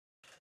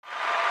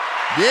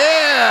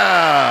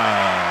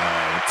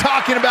Yeah!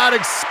 Talking about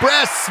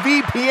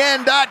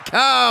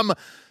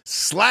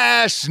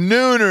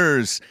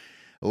expressvpn.com/nooners.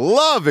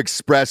 Love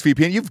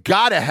ExpressVPN. You've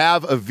got to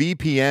have a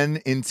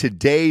VPN in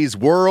today's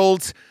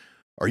world,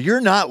 or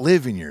you're not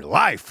living your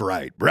life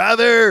right,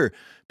 brother.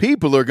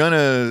 People are going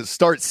to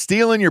start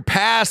stealing your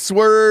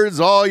passwords,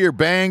 all your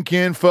bank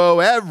info,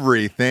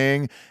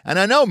 everything. And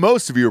I know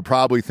most of you are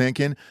probably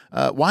thinking,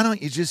 why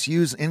don't you just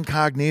use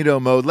incognito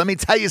mode? Let me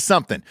tell you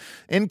something.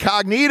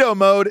 Incognito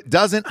mode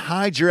doesn't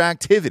hide your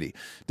activity.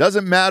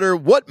 Doesn't matter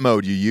what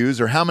mode you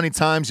use or how many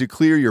times you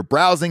clear your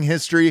browsing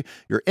history,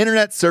 your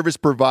internet service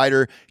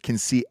provider can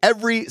see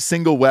every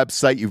single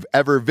website you've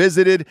ever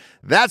visited.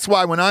 That's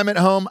why when I'm at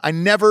home, I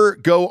never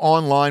go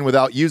online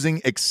without using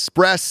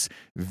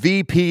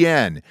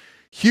ExpressVPN.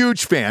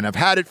 Huge fan. I've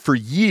had it for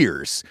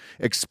years.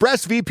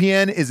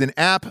 ExpressVPN is an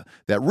app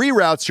that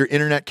reroutes your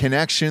internet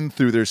connection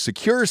through their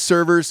secure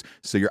servers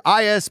so your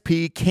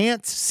ISP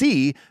can't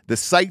see the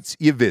sites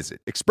you visit.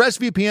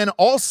 ExpressVPN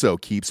also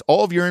keeps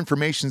all of your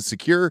information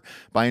secure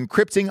by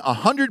encrypting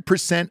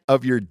 100%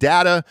 of your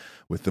data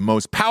with the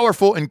most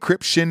powerful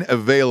encryption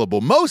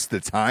available. Most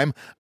of the time,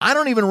 I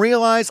don't even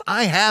realize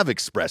I have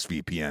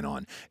ExpressVPN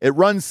on. It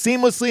runs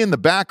seamlessly in the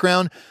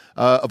background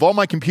of all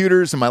my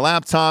computers and my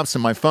laptops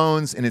and my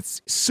phones, and it's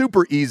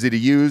super easy to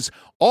use.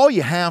 All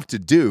you have to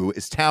do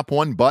is tap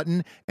one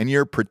button and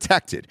you're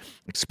protected.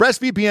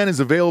 ExpressVPN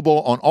is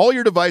available on all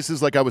your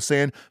devices, like I was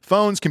saying,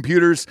 phones,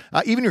 computers,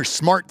 even your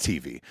smart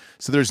TV.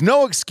 So there's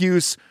no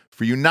excuse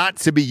for you not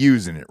to be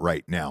using it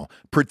right now.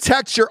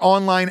 Protect your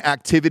online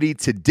activity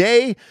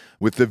today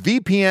with the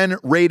VPN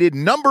rated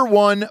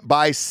 #1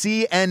 by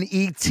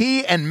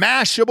CNET and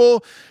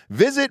Mashable.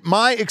 Visit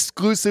my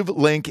exclusive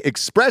link,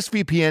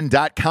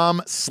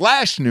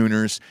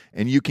 expressvpn.com/nooners,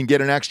 and you can get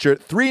an extra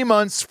 3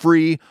 months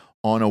free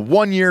on a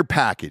 1-year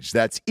package.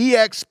 That's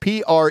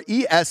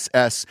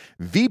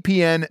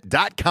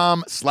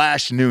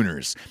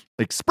expressvpn.com/nooners.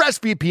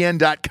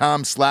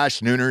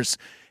 expressvpn.com/nooners.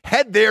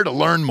 Head there to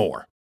learn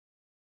more.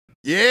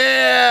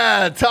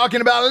 Yeah,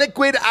 talking about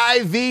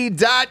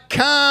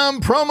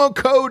liquidiv.com, promo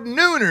code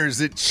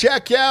Nooners at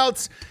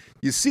checkout.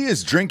 You see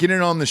us drinking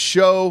it on the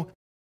show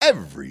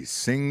every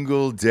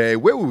single day.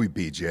 Where would we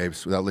be,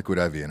 Jabes, without Liquid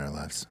IV in our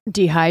lives?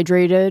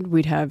 Dehydrated,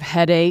 we'd have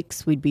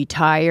headaches, we'd be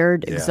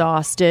tired,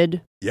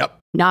 exhausted. Yep.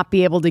 Not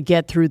be able to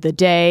get through the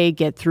day,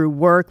 get through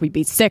work. We'd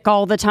be sick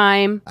all the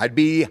time. I'd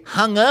be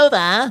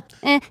hungover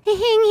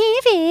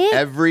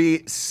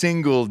every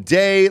single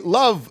day.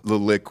 Love the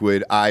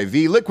Liquid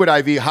IV. Liquid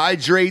IV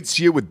hydrates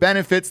you with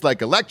benefits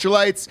like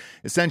electrolytes,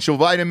 essential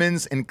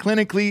vitamins, and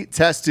clinically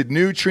tested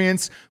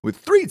nutrients with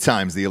 3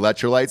 times the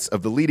electrolytes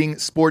of the leading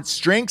sports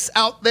drinks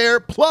out there,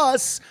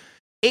 plus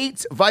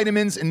 8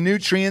 vitamins and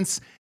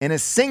nutrients in a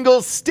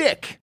single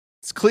stick.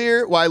 It's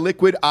clear why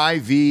Liquid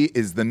IV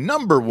is the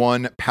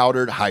 #1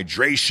 powdered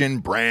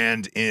hydration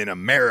brand in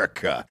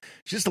America.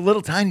 Just a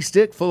little tiny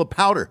stick full of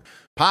powder.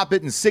 Pop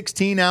it in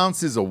 16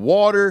 ounces of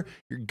water.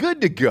 You're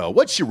good to go.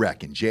 What you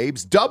reckon,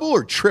 Jabes? Double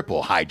or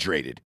triple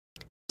hydrated?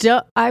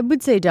 I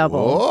would say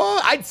double. Oh,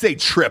 I'd say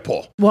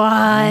triple.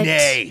 What?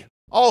 Nay,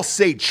 I'll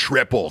say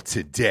triple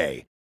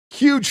today.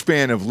 Huge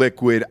fan of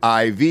Liquid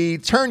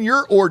IV. Turn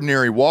your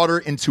ordinary water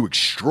into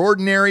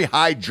extraordinary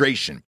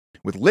hydration.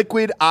 With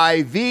Liquid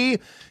IV,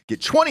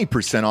 get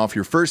 20% off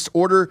your first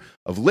order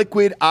of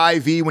Liquid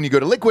IV when you go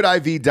to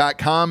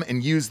liquidiv.com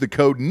and use the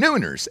code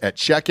Nooners at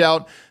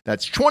checkout.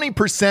 That's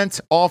 20%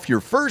 off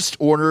your first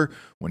order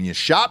when you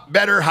shop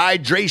Better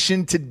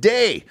Hydration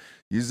today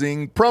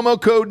using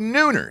promo code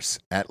Nooners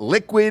at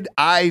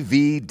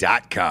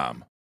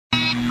liquidiv.com.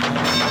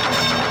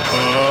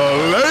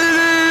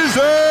 Ladies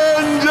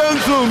and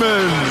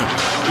gentlemen,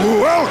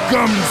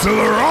 welcome to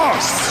the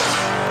Ross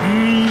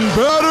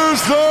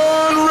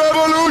Patterson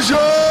Revolution!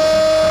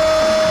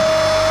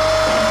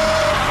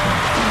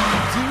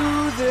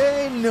 Do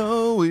they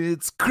know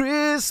it's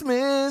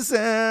Christmas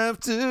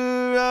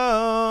after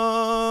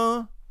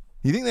all?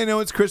 You think they know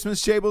it's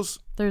Christmas, Jables?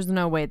 There's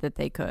no way that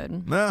they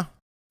could. No.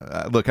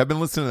 Look, I've been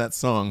listening to that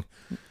song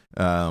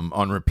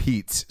on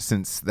repeat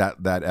since that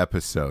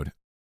episode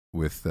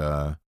with,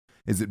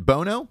 is it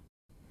Bono?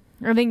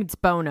 I think it's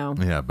Bono.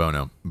 Yeah,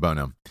 Bono.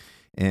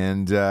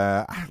 And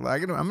I'm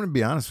going to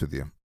be honest with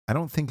you. I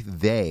don't think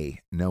they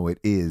know it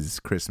is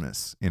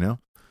Christmas, you know?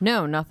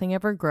 No, nothing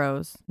ever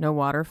grows. No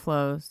water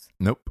flows.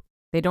 Nope.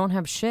 They don't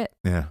have shit.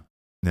 Yeah.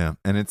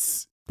 And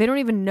they don't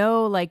even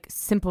know, like,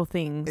 simple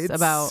things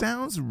about... It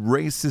sounds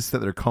racist that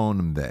they're calling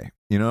them they,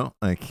 you know?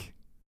 Like,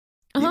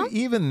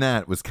 even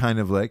that was kind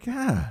of like,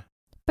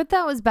 But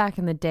that was back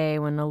in the day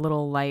when a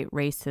little light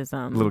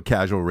racism... A little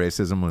casual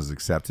racism was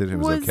accepted. It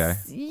was okay.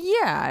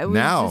 Yeah, it was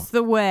now, just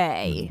the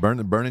way.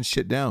 Burning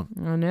shit down.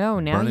 Oh, no.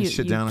 Now you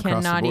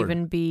cannot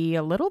even be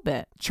a little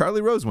bit.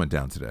 Charlie Rose went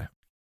down today.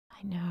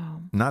 I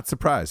know. Not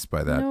surprised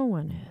by that. No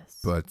one is.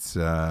 But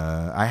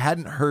I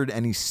hadn't heard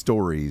any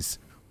stories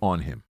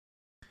on him.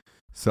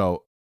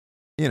 So,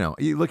 you know,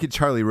 you look at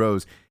Charlie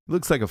Rose, he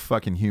looks like a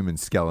fucking human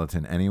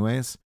skeleton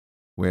anyways,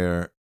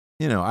 where...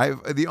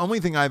 the only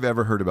thing I've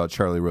ever heard about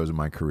Charlie Rose in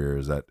my career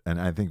is that,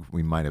 and I think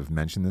we might have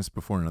mentioned this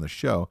before in another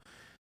show,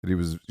 that he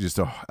was just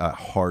a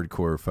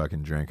hardcore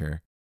fucking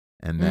drinker,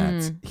 and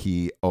that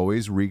he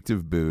always reeked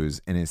of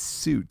booze, and his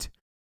suit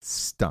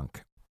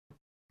stunk.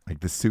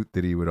 Like the suit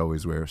that he would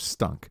always wear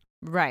stunk.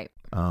 Right.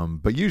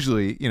 But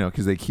usually,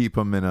 because they keep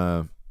him in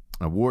a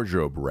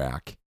wardrobe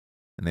rack,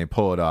 and they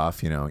pull it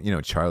off,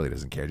 Charlie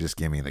doesn't care. Just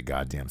give me the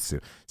goddamn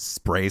suit.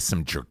 Spray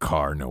some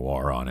Drakkar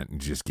Noir on it and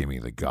just give me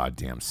the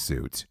goddamn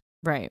suit.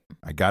 Right.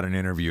 I got an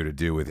interview to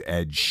do with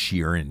Ed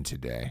Sheeran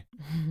today.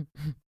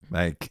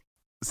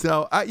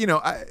 So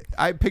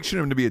I pictured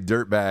him to be a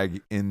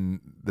dirtbag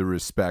in the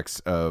respects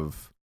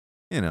of,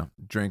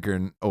 drinker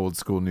and old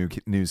school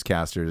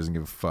newscaster, doesn't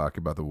give a fuck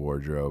about the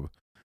wardrobe.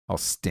 I'll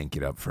stink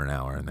it up for an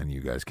hour and then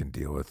you guys can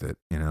deal with it,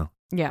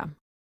 Yeah.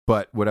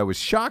 But what I was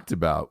shocked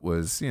about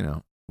was,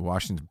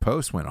 Washington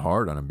Post went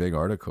hard on a big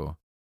article,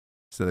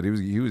 so that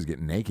he was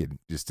getting naked,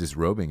 just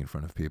disrobing in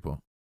front of people.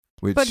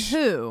 But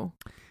who?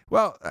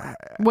 Well,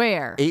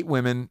 where? 8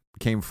 women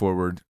came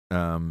forward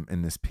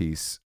in this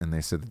piece, and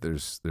they said that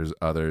there's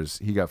others.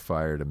 He got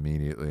fired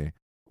immediately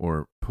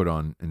or put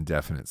on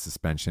indefinite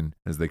suspension,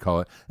 as they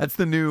call it. That's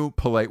the new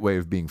polite way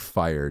of being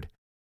fired.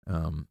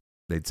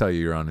 They tell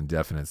you you're on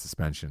indefinite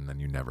suspension, then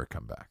you never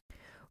come back.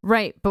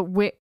 Right, but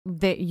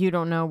you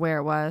don't know where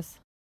it was.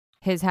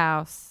 His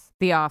house,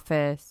 the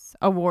office,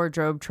 a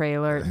wardrobe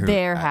trailer,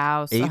 their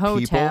house, a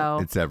hotel.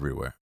 People, it's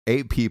everywhere.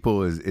 8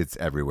 people it's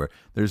everywhere.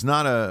 There's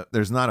not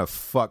a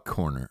fuck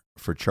corner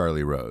for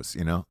Charlie Rose,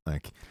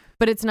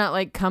 But it's not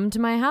like come to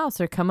my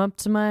house or come up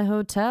to my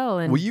hotel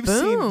and you've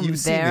boom, seen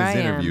his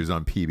interviews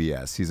on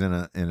PBS. He's in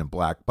a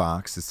black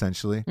box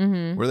essentially.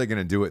 Mm-hmm. Where are they going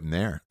to do it in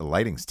there? The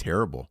lighting's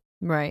terrible.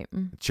 Right.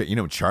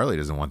 Charlie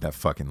doesn't want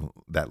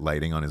that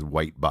lighting on his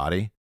white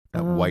body,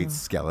 that white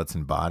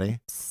skeleton body.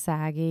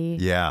 Saggy.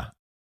 Yeah.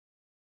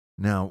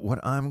 Now, what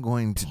I'm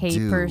going to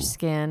Paper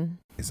skin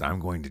is I'm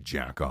going to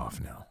jack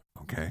off now.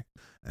 Okay.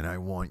 And I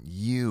want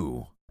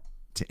you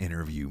to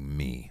interview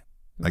me.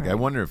 Like, right. I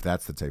wonder if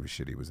that's the type of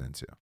shit he was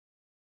into.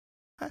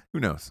 Who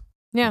knows?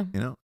 Yeah.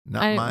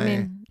 Not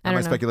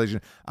my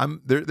speculation.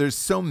 There's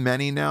so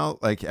many now,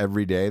 like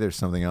every day there's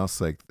something else.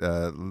 Like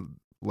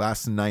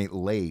last night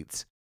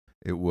late,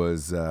 it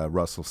was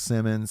Russell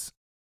Simmons.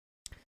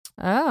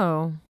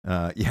 Oh.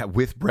 Yeah,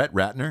 with Brett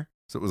Ratner.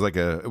 So it was like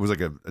a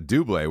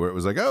double where it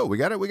was like, oh, we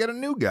got a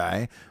new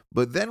guy,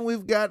 but then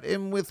we've got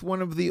him with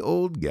one of the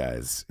old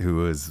guys who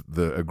was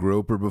a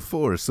groper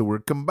before. So we're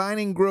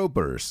combining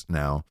gropers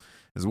now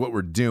is what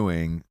we're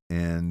doing.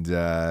 And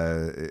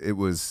it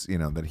was,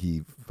 that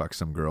he fucked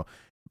some girl.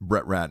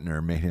 Brett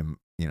Ratner made him,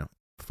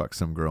 fuck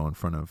some girl in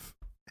front of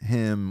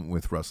him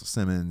with Russell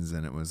Simmons,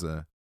 and it was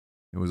a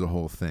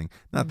whole thing.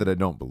 Not that I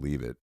don't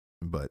believe it,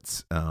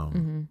 but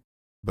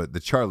But the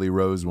Charlie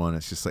Rose one,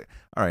 it's just like,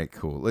 all right,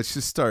 cool. Let's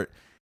just start.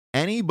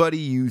 Anybody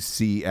you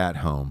see at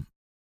home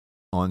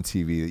on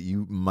TV that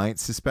you might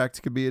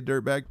suspect could be a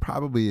dirtbag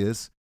probably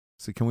is.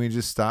 So can we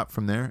just stop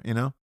from there,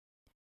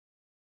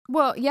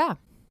 Well, yeah.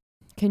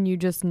 Can you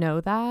just know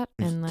that?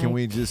 And can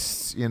we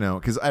just,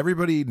 because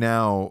everybody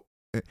now,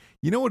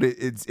 what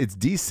it's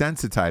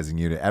desensitizing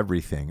you to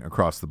everything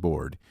across the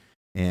board.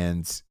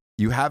 And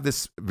you have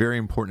this very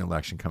important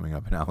election coming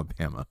up in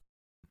Alabama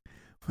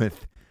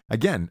with,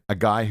 again, a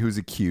guy who's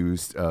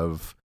accused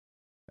of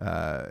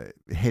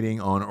hitting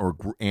on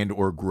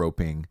or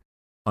groping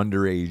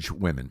underage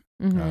women,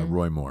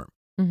 Roy Moore.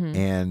 Mm-hmm.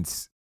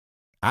 And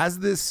as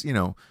this,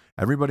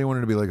 everybody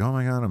wanted to be like, oh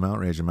my God, I'm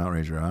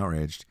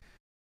outraged.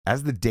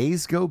 As the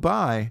days go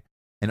by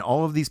and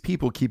all of these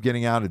people keep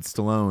getting outed,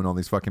 Stallone, all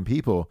these fucking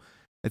people,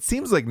 it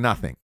seems like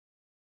nothing.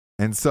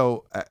 And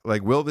so,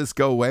 will this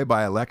go away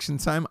by election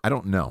time? I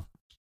don't know,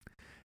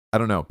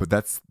 but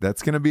that's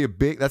going to be a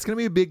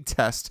big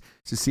test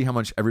to see how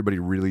much everybody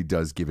really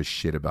does give a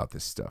shit about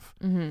this stuff.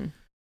 Mm-hmm.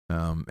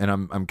 And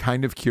I'm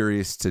kind of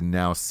curious to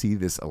now see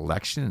this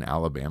election in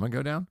Alabama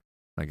go down.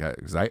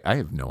 Because I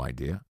have no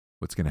idea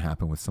what's going to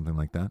happen with something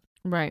like that.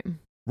 Right.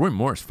 Roy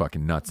Moore's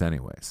fucking nuts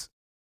anyways.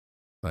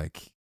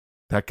 Like,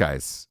 that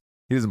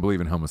he doesn't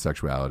believe in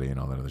homosexuality and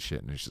all that other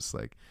shit. And it's just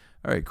like,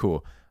 all right,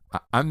 cool.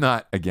 I'm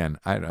not, again,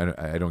 I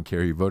don't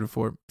care who you voted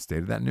for.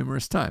 Stated that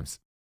numerous times.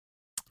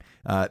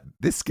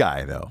 This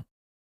guy, though,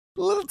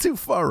 a little too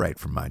far right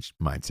for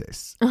my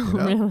tastes.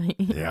 Really?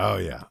 Yeah, oh,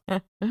 yeah.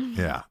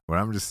 Yeah, where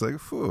I'm just like,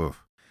 phew.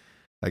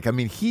 Like, I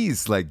mean,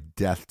 he's like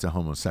death to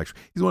homosexual.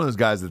 He's one of those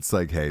guys that's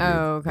like, hey,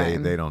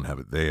 dude, they don't have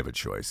it. They have a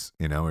choice,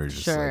 where you're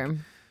just like,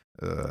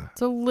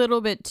 it's a little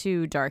bit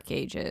too Dark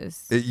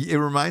Ages. It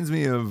reminds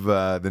me of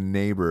the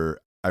neighbor,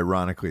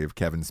 ironically, of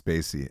Kevin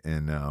Spacey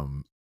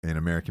in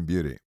American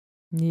Beauty.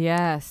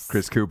 Yes.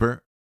 Chris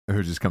Cooper,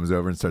 who just comes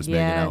over and starts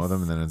making out with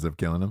him and then ends up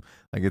killing him.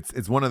 Like,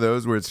 it's one of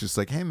those where it's just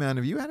like, hey man,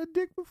 have you had a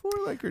dick before?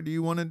 Like, or do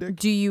you want a dick?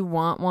 Do you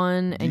want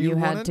one? And you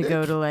had to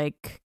go to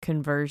like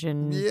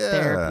conversion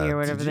therapy or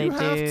whatever they do.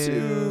 You have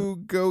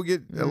to go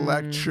get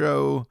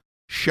electro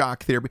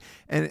shock therapy.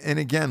 And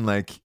again,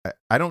 like,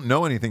 I don't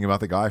know anything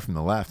about the guy from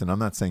the left, and I'm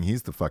not saying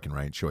he's the fucking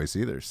right choice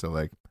either. So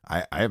like,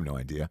 I have no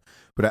idea.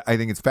 But I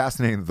think it's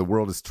fascinating that the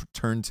world has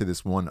turned to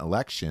this one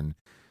election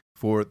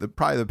for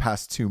probably the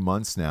past 2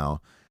 months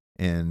now.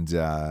 And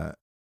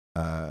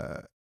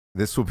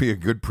this will be a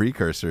good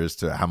precursor as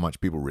to how much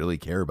people really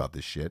care about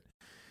this shit.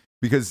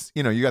 Because,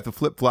 you got the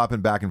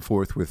flip-flopping back and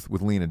forth with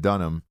Lena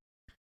Dunham,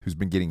 who's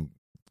been getting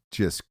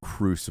just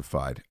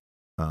crucified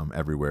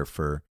everywhere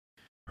for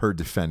her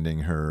defending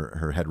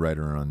her head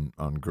writer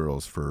on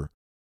girls for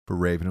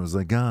rape. And it was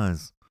like,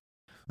 guys,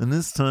 in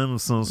this time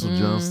of social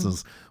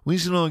justice, we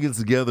should all get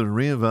together and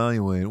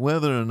reevaluate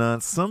whether or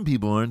not some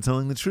people aren't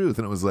telling the truth.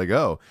 And it was like,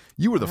 oh,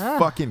 you were the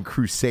fucking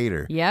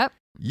crusader. Yep.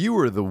 You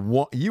were the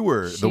one. You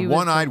were the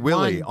one-eyed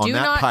Willie on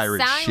that pirate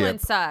ship. Do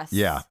not silence us.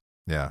 Yeah,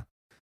 yeah.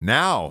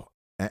 Now,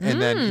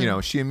 and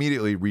then she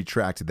immediately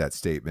retracted that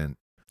statement.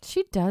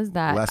 She does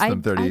that less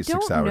than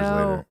 36 hours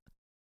later.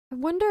 I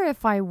wonder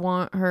if I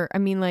want her. I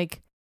mean,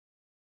 like,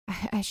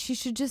 she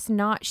should just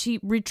not. She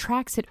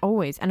retracts it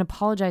always and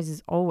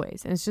apologizes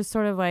always, and it's just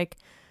sort of like,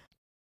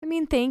 I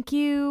mean, thank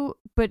you,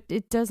 but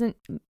it doesn't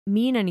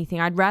mean anything.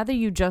 I'd rather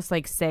you just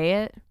like say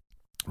it,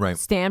 right?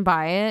 Stand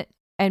by it.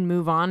 And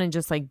move on and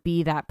just like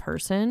be that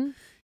person.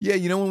 Yeah,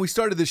 when we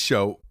started this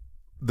show,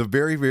 the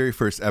very, very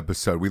first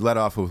episode, we let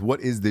off with,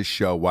 what is this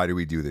show? Why do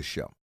we do this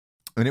show?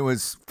 And it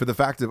was for the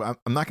fact of, I'm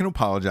not going to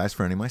apologize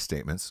for any of my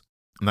statements.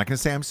 I'm not going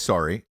to say I'm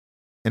sorry.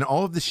 And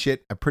all of the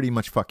shit I pretty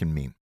much fucking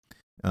mean.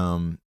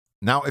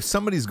 Now, if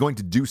somebody's going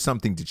to do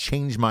something to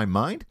change my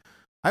mind,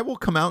 I will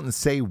come out and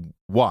say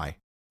why.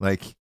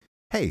 Like,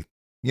 hey,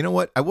 you know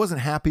what? I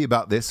wasn't happy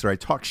about this, or I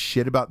talked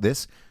shit about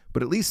this,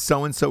 but at least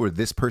so-and-so or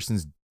this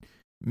person's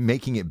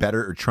making it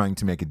better or trying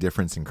to make a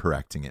difference and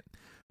correcting it.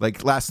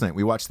 Like last night,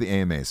 we watched the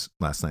AMAs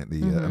last night,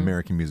 the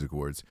American Music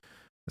Awards.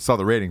 I saw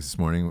the ratings this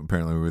morning.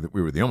 Apparently,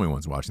 we were the only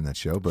ones watching that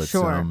show. But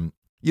sure.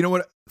 You know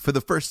what? For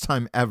the first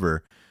time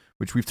ever,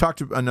 which we've talked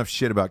enough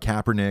shit about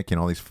Kaepernick and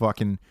all these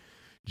fucking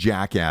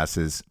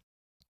jackasses,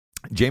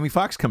 Jamie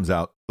Foxx comes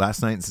out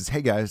last night and says,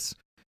 hey guys,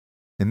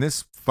 in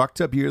this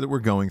fucked up year that we're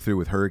going through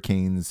with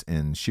hurricanes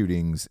and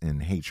shootings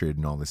and hatred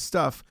and all this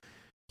stuff,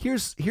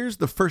 Here's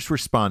the first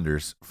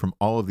responders from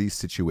all of these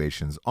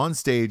situations on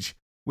stage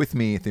with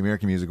me at the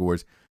American Music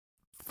Awards.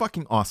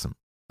 Fucking awesome.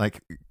 Like,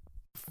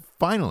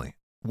 finally,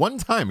 one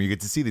time you get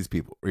to see these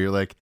people where you're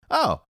like,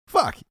 oh,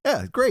 fuck,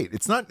 yeah, great.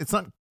 It's not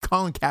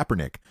Colin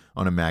Kaepernick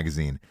on a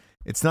magazine.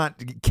 It's not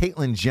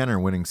Caitlyn Jenner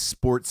winning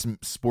sports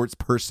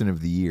person of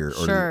the year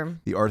or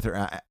the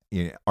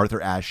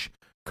Arthur Ashe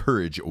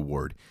Courage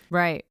Award.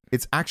 Right.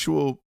 It's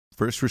actual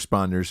first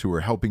responders who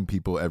are helping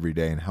people every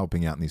day and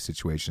helping out in these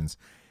situations.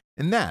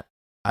 And that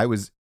I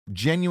was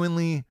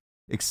genuinely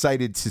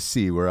excited to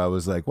see, where I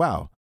was like,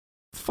 wow,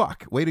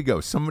 fuck, way to go.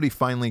 Somebody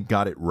finally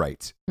got it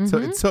right. So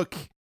it took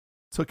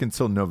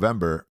until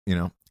November,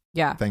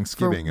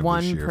 Thanksgiving for of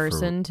one this year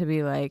person to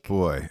be like,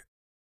 boy,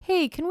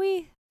 hey, can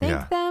we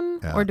thank them?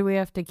 Yeah. Or do we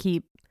have to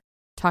keep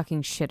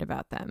talking shit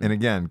about them? And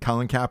again,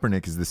 Colin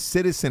Kaepernick is the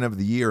Citizen of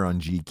the Year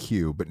on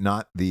GQ, but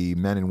not the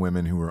men and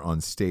women who were on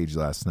stage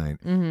last night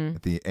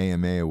at the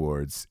AMA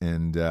Awards.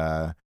 And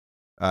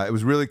it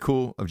was really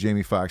cool of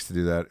Jamie Foxx to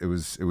do that. It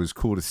was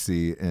cool to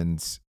see.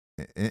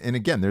 And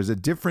again, there's a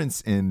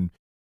difference in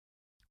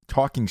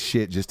talking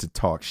shit just to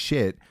talk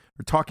shit,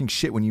 or talking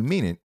shit when you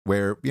mean it,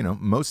 where,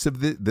 most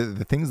of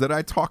the things that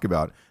I talk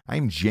about,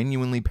 I'm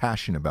genuinely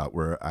passionate about,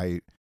 where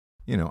I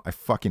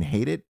fucking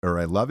hate it or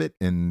I love it,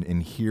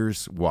 and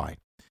here's why.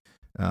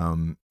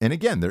 And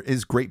again, there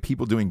is great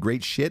people doing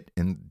great shit,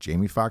 and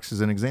Jamie Foxx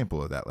is an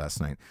example of that last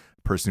night.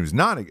 A person who's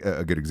not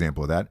a good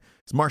example of that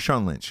is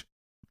Marshawn Lynch.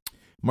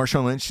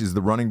 Marshawn Lynch is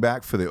the running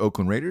back for the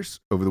Oakland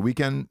Raiders. Over the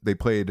weekend, they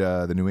played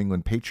the New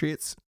England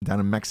Patriots down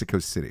in Mexico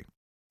City.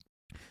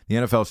 The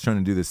NFL is trying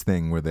to do this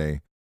thing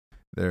where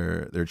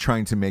they're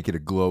trying to make it a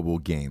global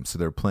game. So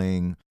they're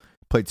play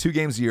 2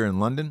 games a year in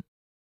London,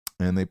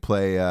 and they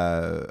play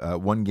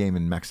 1 game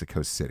in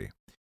Mexico City.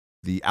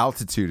 The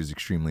altitude is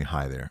extremely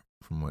high there,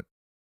 from what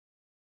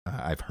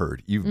I've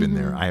heard. You've been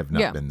there. I have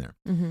not been there.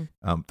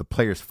 The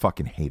players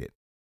fucking hate it.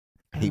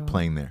 Hate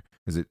playing there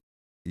because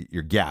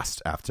you're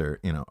gassed after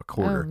a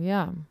quarter. Oh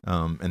yeah.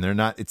 And they're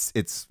not.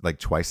 It's like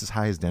twice as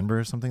high as Denver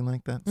or something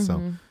like that.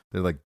 So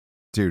they're like,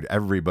 dude,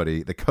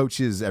 everybody, the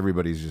coaches,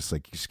 everybody's just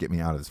like, just get me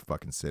out of this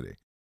fucking city.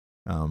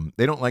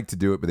 They don't like to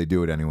do it, but they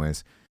do it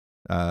anyways.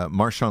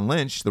 Marshawn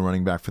Lynch, the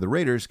running back for the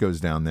Raiders, goes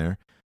down there.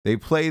 They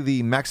play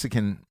the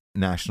Mexican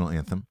national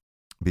anthem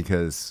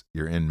because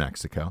you're in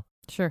Mexico.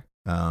 Sure.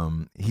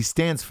 He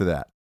stands for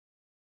that.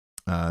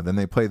 Then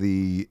they play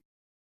the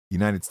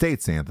United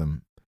States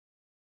anthem,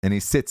 and he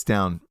sits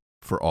down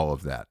for all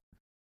of that.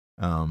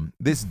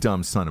 This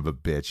dumb son of a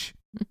bitch.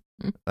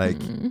 Like,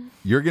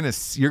 you're gonna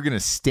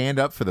stand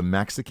up for the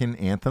Mexican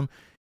anthem.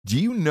 Do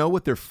you know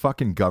what their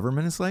fucking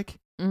government is like?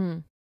 Do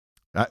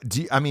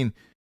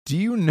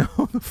you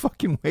know the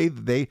fucking way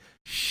that they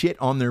shit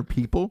on their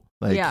people?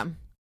 Like, yeah.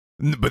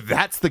 But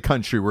that's the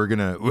country we're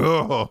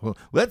gonna.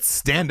 Let's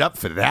stand up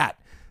for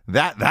that.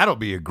 That'll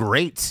be a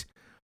great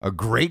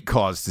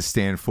cause to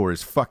stand for,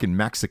 is fucking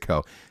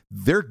Mexico.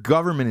 Their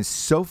government is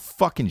so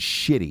fucking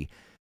shitty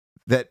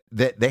that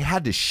they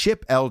had to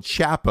ship El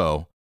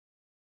Chapo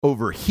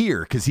over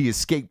here because he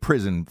escaped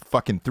prison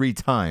fucking 3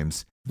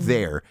 times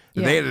there.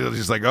 And they were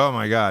just like, oh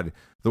my God,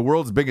 the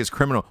world's biggest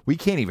criminal. We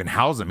can't even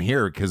house him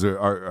here because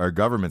our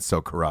government's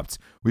so corrupt.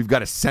 We've got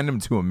to send him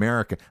to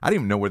America. I don't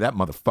even know where that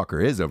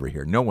motherfucker is over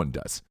here. No one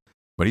does.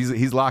 But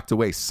he's locked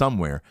away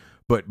somewhere.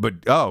 But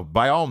oh,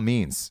 by all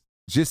means,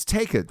 just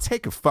take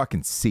a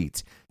fucking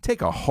seat.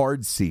 Take a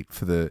hard seat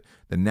for the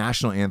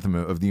national anthem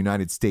of the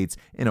United States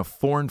in a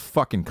foreign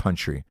fucking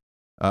country.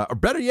 Or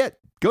better yet,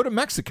 go to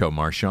Mexico,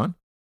 Marshawn.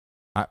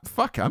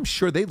 I'm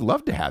sure they'd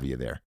love to have you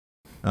there.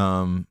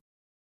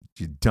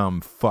 You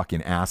dumb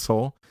fucking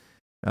asshole.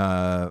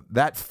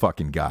 That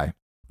fucking guy.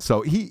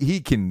 So he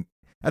can.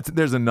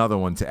 There's another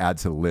one to add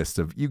to the list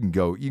of you can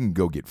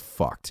go get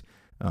fucked.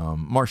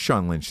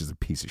 Marshawn Lynch is a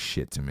piece of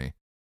shit to me.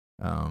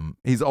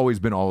 He's always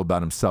been all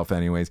about himself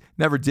anyways.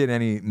 Never did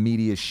any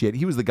media shit.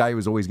 He was the guy who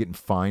was always getting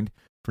fined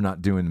for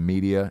not doing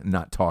media,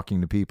 not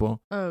talking to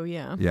people. Oh,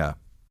 yeah. Yeah.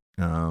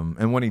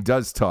 And when he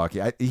does talk,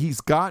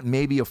 he's got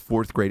maybe a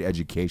 4th grade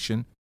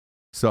education.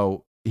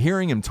 So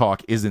hearing him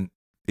talk isn't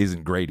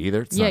great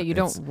either. You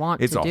don't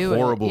want to do it. It's a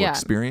horrible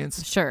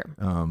experience. Sure.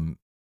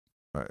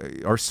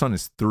 Our son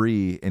is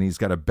 3 and he's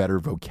got a better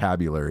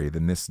vocabulary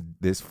than this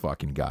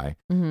fucking guy.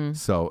 Mm-hmm.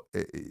 So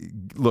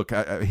look,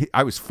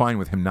 I was fine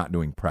with him not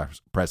doing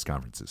press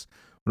conferences.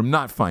 What I'm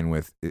not fine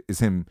with is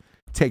him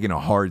taking a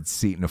hard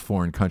seat in a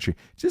foreign country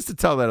just to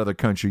tell that other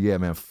country, yeah,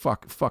 man,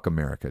 fuck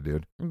America,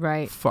 dude.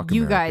 Right. Fuck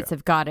you America. guys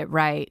have got it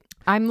right.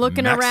 I'm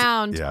looking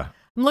around. Yeah.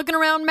 I'm looking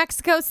around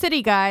Mexico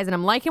City, guys, and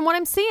I'm liking what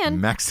I'm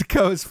seeing.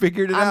 Mexico's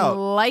figured it out. I'm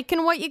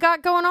liking what you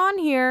got going on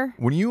here.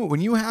 When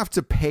you have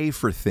to pay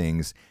for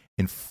things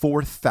in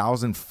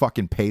 4,000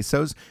 fucking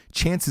pesos,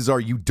 chances are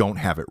you don't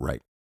have it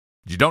right.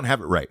 You don't have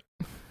it right.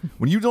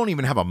 When you don't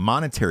even have a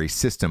monetary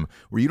system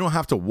where you don't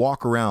have to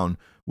walk around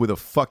with a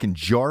fucking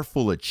jar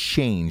full of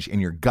change in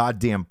your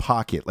goddamn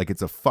pocket like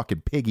it's a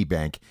fucking piggy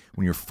bank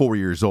when you're 4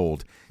 years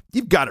old,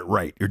 you've got it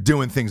right. You're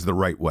doing things the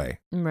right way.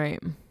 Right.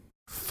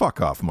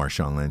 Fuck off,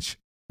 Marshawn Lynch.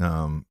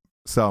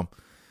 So,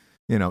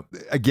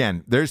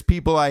 again, there's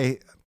people I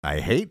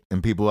hate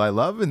and people I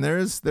love, and there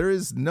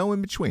is no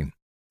in between.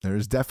 There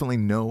is definitely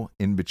no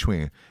in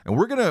between. And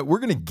we're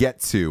gonna get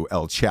to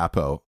El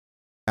Chapo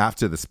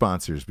after the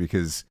sponsors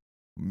because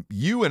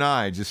you and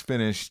I just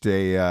finished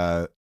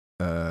a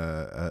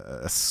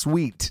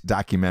sweet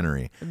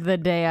documentary. The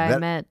day I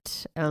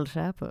met El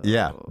Chapo.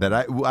 Yeah, that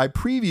I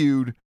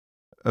previewed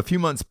a few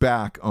months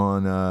back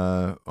on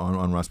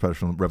Ross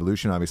Patterson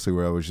Revolution, obviously,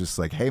 where I was just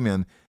like, hey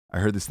man, I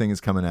heard this thing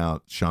is coming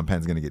out. Sean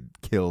Penn's gonna get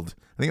killed.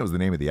 I think that was the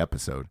name of the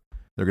episode.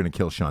 They're gonna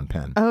kill Sean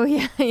Penn. Oh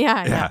yeah.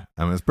 I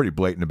mean, it was pretty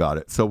blatant about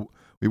it. So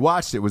we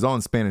watched it. It was all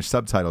in Spanish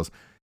subtitles.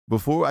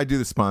 Before I do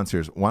the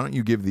sponsors, why don't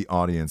you give the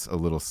audience a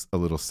little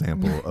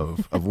sample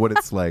of what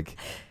it's like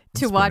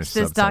to watch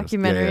this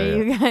documentary,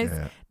 you guys?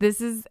 Yeah. This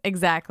is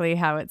exactly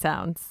how it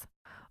sounds.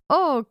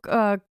 Oh,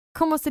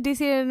 ¿cómo se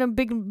dice en una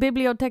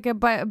biblioteca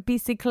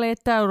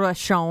bicicleta?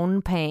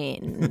 Sean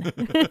Penn.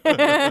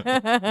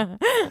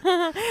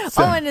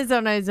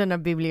 En una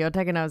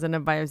biblioteca, no, es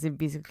una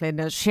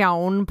bicicleta.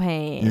 Sean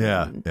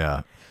Penn.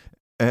 Yeah.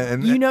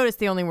 And you notice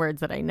the only words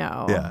that I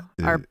know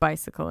are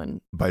bicycle and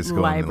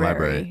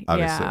library.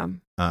 Obviously.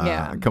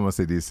 Yeah. ¿Cómo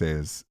se dice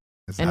is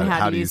and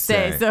how do you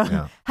say?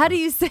 So how do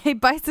you say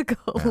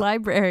bicycle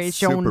library?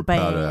 Sean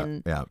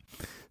Penn. Yeah.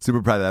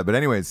 Super proud of that. But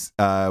anyways,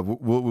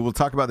 we'll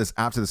talk about this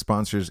after the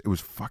sponsors. It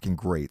was fucking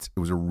great. It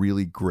was a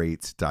really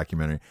great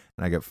documentary.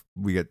 And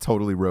we got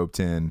totally roped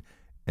in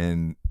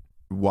and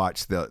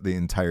watched the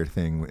entire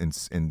thing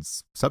in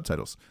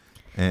subtitles.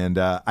 And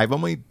I've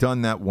only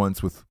done that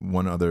once with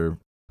one other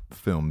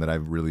film that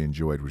I've really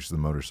enjoyed, which is The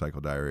Motorcycle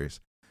Diaries.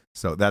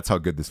 So that's how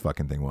good this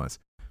fucking thing was.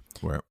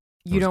 Where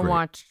you don't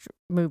watch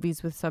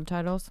movies with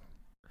subtitles?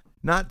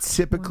 Not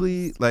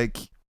typically. Like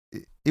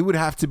it would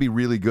have to be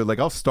really good. Like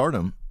I'll start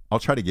them. I'll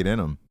try to get in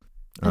them.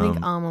 I think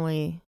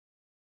Amelie.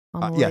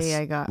 Yes,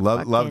 I got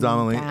loved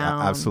Amelie.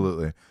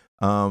 Absolutely.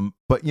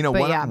 But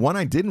one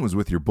I didn't was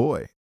with your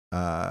boy.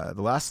 The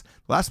last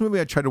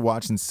movie I tried to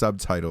watch in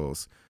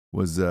subtitles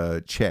was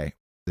Che,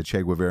 the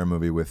Che Guevara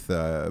movie with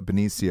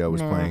Benicio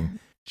was playing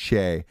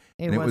Che,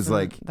 and it was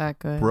like that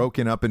good.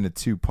 Broken up into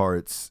 2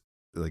 parts,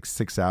 like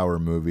 6-hour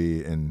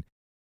movie, and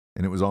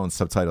it was all in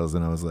subtitles,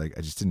 and I was like,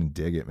 I just didn't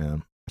dig it,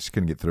 man. I just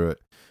couldn't get through it.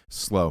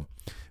 Slow.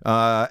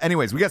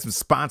 Anyways, we got some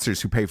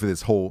sponsors who pay for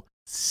this whole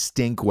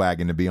stink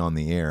wagon to be on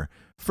the air.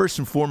 First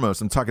and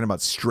foremost, I'm talking about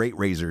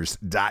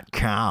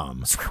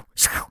straightrazors.com.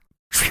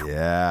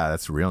 Yeah,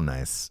 that's real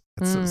nice.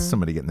 That's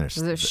somebody getting their...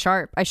 It's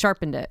sharp. I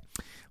sharpened it.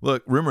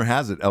 Look, rumor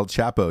has it El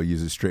Chapo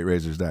uses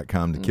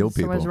straightrazors.com to kill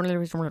people.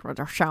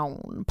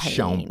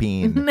 Sean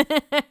Penn.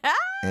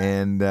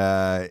 And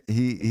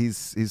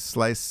he's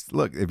sliced...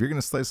 Look, if you're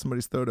going to slice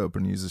somebody's throat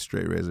open, use a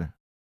straight razor.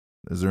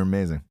 Those are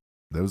amazing.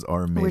 Those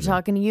are amazing. We're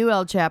talking to you,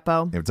 El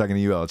Chapo. Yeah, we're talking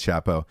to you, El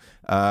Chapo.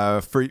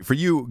 For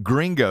you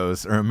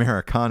gringos or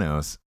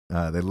Americanos,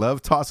 they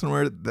love tossing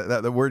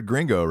the word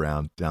gringo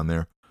around down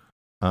there.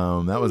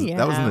 That was in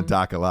the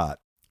doc a lot.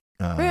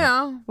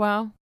 Yeah,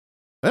 well...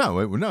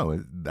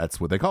 No, that's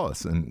what they call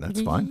us, and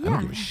that's fine. I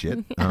don't give a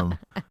shit.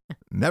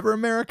 Never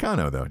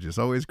Americano though, just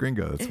always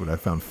gringo. That's what I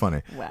found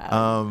funny.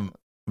 Wow.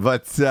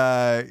 But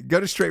go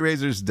to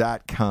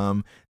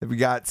straightrazors.com. They've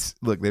got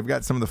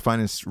some of the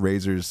finest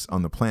razors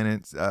on the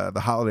planet.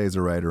 The holidays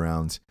are right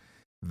around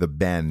the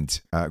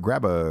bend.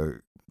 Grab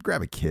a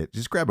kit.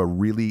 Just grab a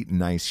really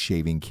nice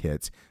shaving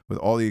kit with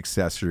all the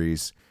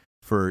accessories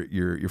for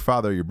your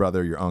father, your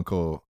brother, your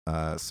uncle,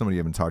 somebody you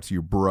haven't talked to,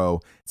 your bro.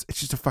 It's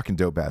just a fucking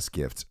dope ass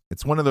gift.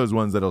 It's one of those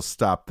ones that'll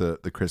stop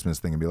the Christmas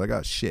thing and be like,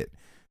 oh shit,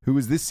 who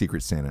is this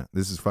Secret Santa?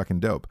 This is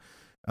fucking dope.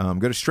 Go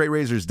to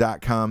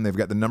straightrazors.com. They've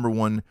got the number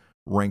one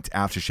ranked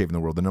aftershave in the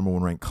world, the number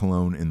one ranked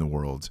cologne in the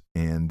world.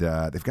 And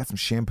they've got some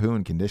shampoo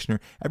and conditioner.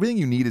 Everything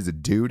you need as a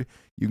dude,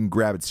 you can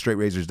grab at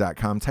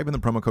straightrazors.com. Type in the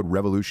promo code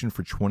REVOLUTION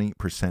for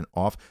 20%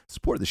 off.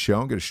 Support the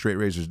show and go to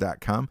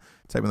straightrazors.com.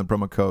 Type in the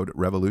promo code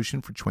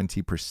REVOLUTION for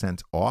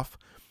 20% off.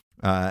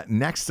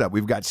 Next up,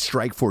 we've got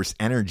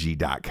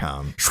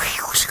strikeforceenergy.com.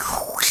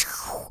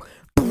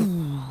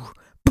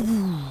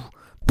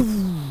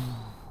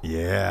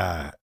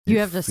 Yeah. You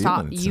have to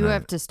stop. You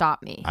have to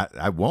stop me.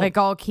 I won't. Like,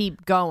 I'll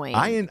keep going.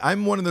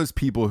 I'm one of those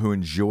people who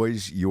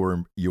enjoys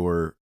your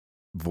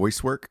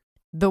voice work.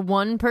 The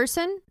one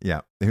person?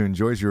 Yeah, who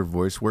enjoys your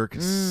voice work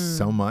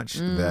so much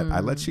that I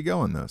let you go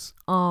on those.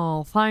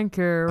 Oh, thank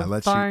you. I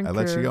let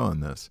you go on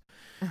those.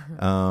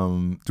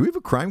 Do we have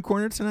a crime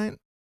corner tonight?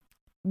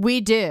 We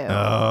do.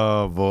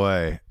 Oh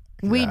boy.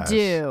 We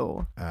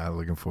do.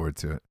 Looking forward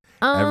to it.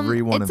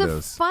 Every one of those.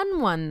 It's a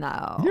fun one,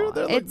 though.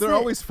 They're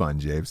always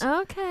fun, James.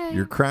 Okay.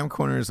 Your crime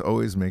corners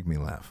always make me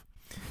laugh.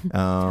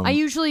 I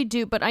usually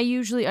do, but I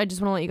just want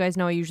to let you guys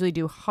know I usually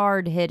do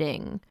hard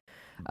hitting,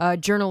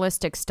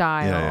 journalistic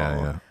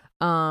style.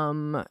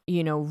 Yeah.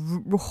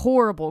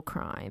 Horrible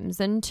crimes.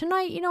 And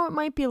tonight, it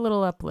might be a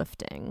little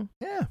uplifting.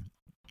 Yeah.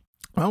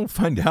 I'll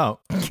find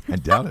out. I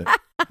doubt it.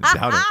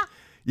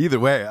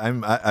 Either way,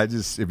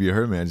 if you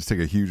heard me, I just took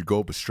a huge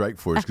gulp of Strike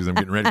Force because I'm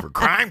getting ready for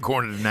Crime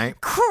Corner tonight.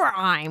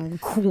 Crime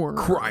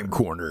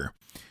Corner.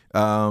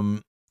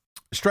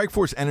 Strike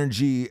Force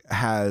Energy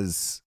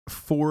has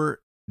 4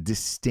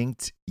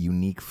 distinct,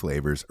 unique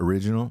flavors: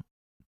 original,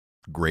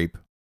 grape,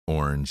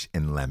 orange,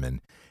 and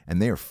lemon.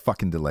 And they are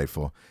fucking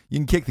delightful. You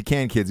can kick the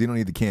can, kids. You don't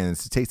need the can.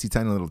 It's a tasty,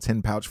 tiny little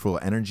tin pouch full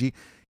of energy.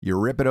 You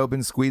rip it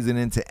open, squeeze it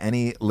into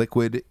any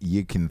liquid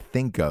you can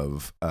think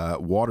of.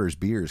 Waters,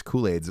 beers,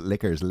 Kool-Aids,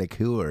 liquors,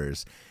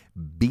 liqueurs,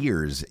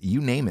 beers, you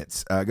name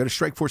it. Go to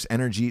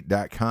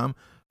strikeforceenergy.com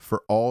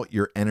for all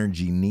your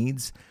energy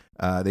needs.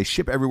 They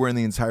ship everywhere in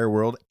the entire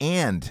world,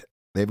 and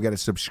they've got a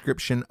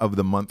subscription of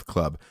the month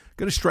club.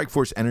 Go to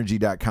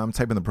strikeforceenergy.com,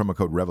 type in the promo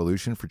code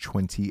REVOLUTION for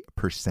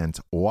 20%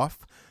 off.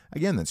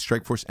 Again, that's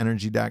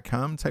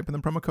strikeforceenergy.com, type in the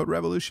promo code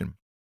REVOLUTION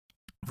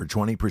for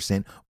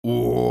 20%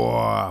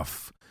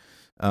 off.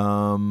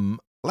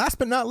 Last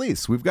but not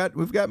least, we've got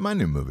my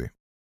new movie.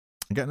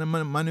 I got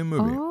my new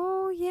movie.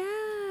 Oh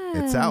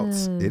yeah, it's out.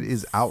 It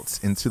is out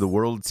into the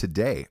world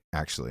today.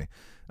 Actually,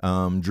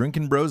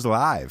 Drinkin' Bros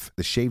Live,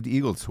 the Shaved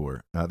Eagle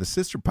tour, the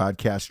sister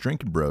podcast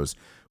Drinkin' Bros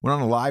went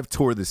on a live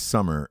tour this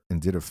summer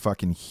and did a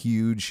fucking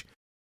huge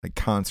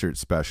concert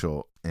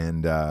special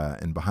and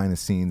behind the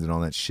scenes and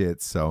all that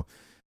shit. So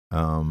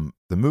the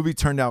movie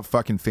turned out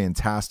fucking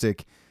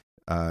fantastic.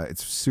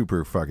 It's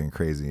super fucking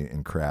crazy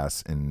and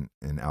crass and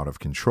out of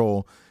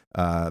control.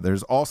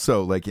 There's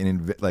also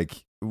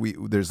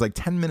there's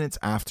 10 minutes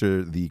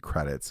after the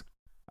credits.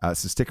 So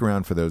stick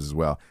around for those as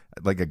well.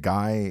 A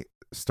guy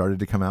started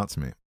to come out to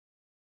me.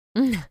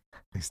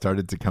 He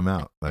started to come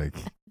out.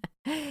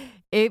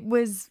 It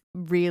was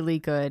really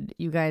good.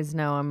 You guys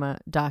know I'm a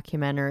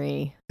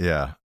documentary.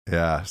 Yeah.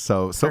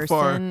 So person.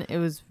 Far it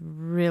was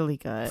really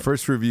good.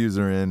 First reviews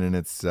are in, and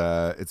it's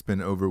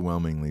been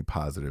overwhelmingly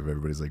positive.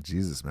 Everybody's like,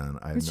 Jesus, man,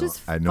 I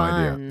had no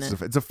idea.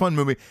 It's a fun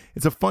movie.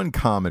 It's a fun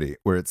comedy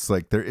where it's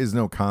there is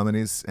no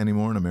comedies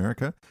anymore in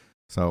America.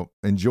 So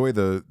enjoy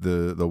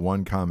the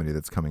one comedy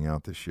that's coming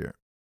out this year,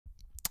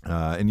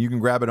 and you can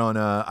grab it on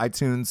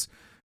iTunes,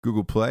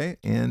 Google Play,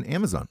 and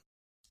Amazon.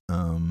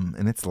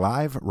 And it's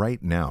live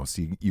right now,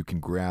 so you can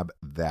grab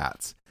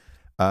that.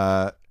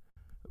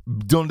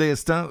 ¿Dónde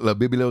está la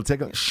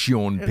biblioteca?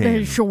 Sean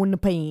Penn. Sean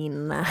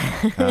Penn.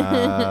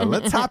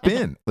 Let's hop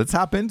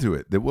into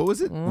it. What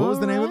was it? What was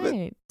the name of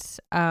it?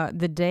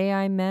 The Day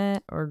I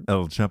Met, or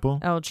El Chapo?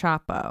 El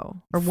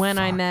Chapo. Or When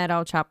I Met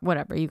El Chapo.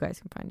 Whatever. You guys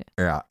can find it.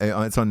 Yeah.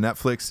 It's on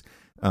Netflix.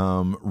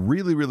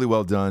 Really, really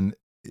well done.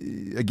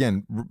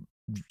 Again,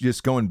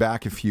 just going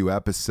back a few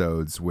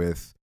episodes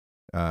with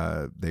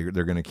they're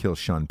going to kill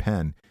Sean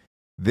Penn.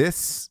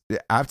 This,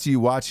 after you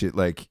watch it,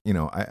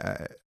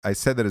 I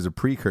said that as a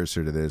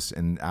precursor to this,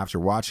 and after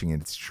watching it,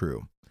 it's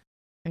true.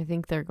 I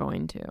think they're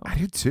going to. I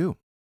do too.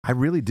 I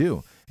really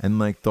do.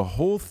 And the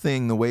whole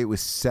thing, the way it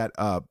was set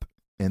up,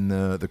 and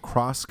the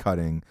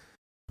cross-cutting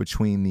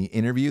between the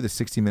interview, the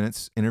 60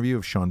 Minutes interview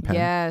of Sean Penn,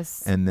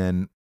 yes, and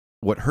then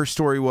what her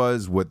story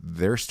was, what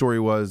their story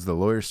was, the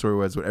lawyer's story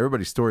was, what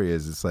everybody's story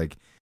is. It's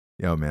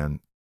yo, man,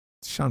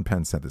 Sean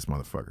Penn set this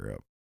motherfucker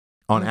up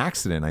on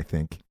accident, I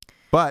think,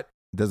 but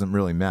it doesn't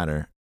really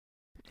matter.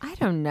 I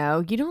don't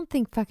know. You don't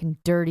think fucking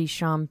dirty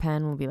Sean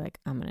Penn will be like,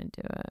 I'm going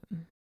to do it.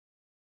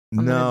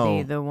 I'm going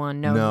to be the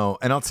one. No.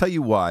 And I'll tell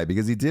you why.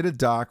 Because he did a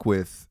doc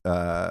with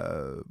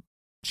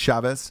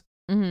Chavez.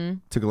 Mm-hmm.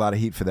 Took a lot of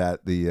heat for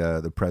that,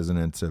 the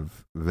president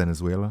of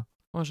Venezuela.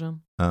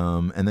 Awesome.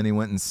 And then he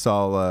went and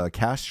saw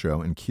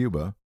Castro in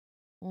Cuba.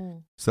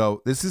 Mm.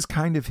 So this is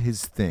kind of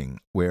his thing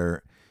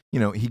where,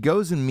 he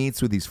goes and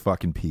meets with these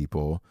fucking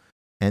people,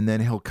 and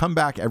then he'll come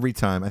back every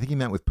time. I think he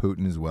met with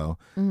Putin as well.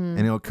 Mm-hmm.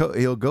 And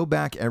he'll go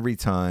back every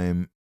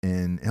time,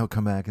 and he'll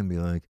come back and be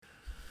like,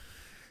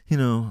 I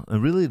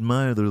really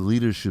admire their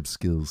leadership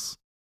skills.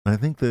 I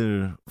think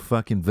they're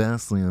fucking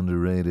vastly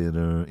underrated,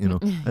 or,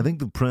 I think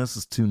the press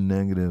is too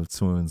negative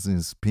towards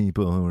these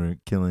people who are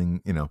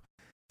killing,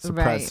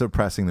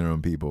 suppressing their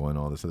own people and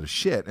all this other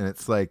shit. And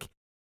it's like,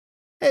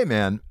 hey,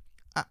 man,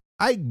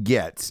 I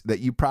get that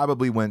you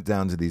probably went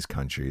down to these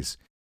countries.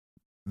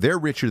 They're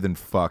richer than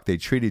fuck. They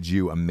treated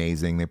you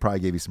amazing. They probably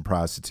gave you some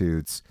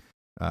prostitutes.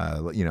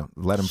 Let them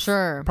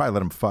probably let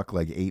them fuck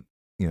like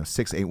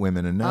 6, 8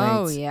 women a night.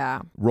 Oh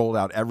yeah. Rolled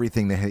out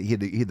everything. He had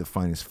the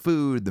finest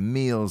food, the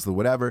meals, the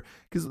whatever.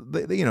 Because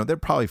they're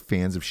probably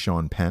fans of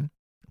Sean Penn.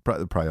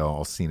 Probably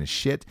all seen his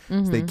shit.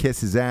 Mm-hmm. So they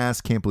kiss his ass.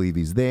 Can't believe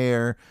he's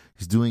there.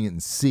 He's doing it in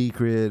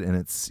secret, and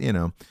it's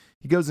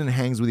he goes and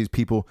hangs with these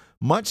people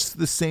much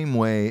the same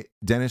way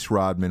Dennis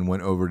Rodman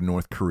went over to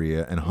North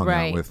Korea and hung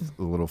out with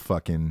the little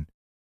fucking,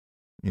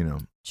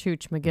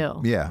 Chooch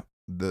McGill. Yeah,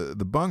 the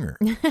bunger.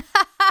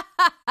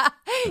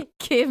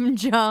 Kim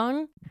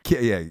Jong.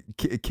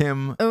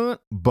 Kim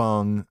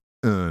Bong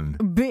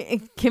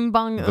Un. Kim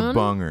Bong Un. The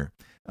bunger.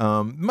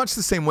 Much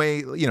the same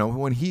way,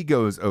 when he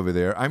goes over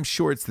there, I'm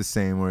sure it's the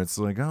same where it's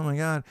like, oh my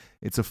God,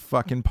 it's a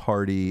fucking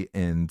party,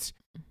 and,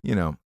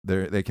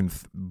 they can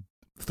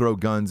throw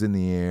guns in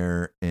the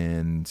air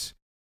and,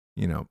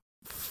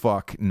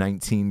 fuck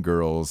 19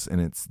 girls,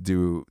 and it's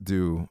do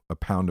a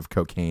pound of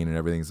cocaine, and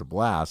everything's a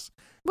blast.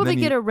 Well, they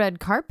get a red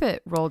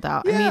carpet rolled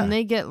out. Yeah. I mean,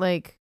 they get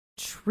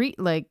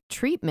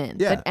treatment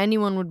that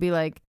anyone would be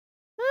like,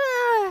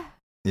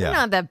 you're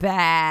not that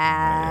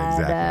bad.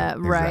 Yeah,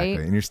 exactly. Right?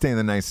 Exactly. And you're staying in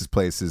the nicest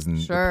places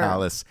and Sure. the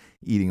palace,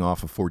 eating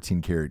off of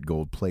 14 karat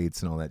gold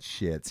plates and all that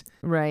shit.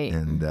 Right.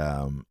 And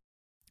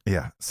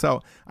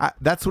so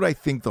that's what I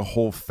think the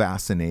whole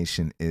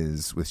fascination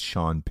is with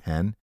Sean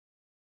Penn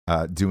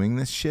doing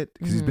this shit,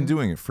 because he's been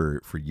doing it for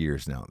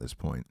years now at this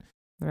point.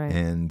 Right.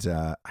 And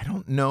I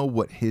don't know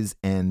what his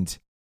end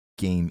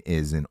game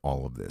is in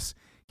all of this.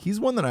 He's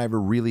one that I have a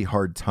really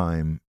hard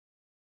time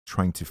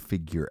trying to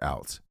figure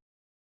out.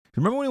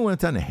 Remember when he went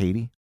down to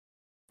Haiti?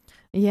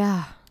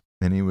 Yeah.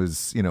 And he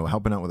was,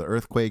 helping out with the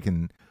earthquake,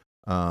 and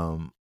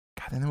then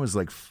there was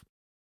like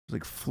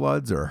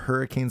floods or a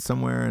hurricane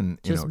somewhere, and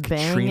Just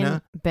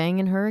Katrina,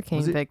 banging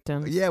hurricane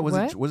victims. Yeah,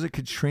 was it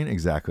Katrina?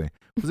 Exactly.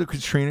 Was it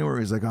Katrina where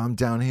he's like, oh, I'm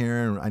down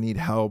here and I need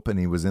help, and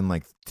he was in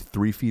like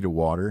 3 feet of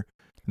water,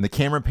 and the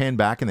camera panned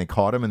back and they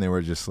caught him, and they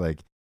were just like,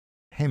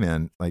 hey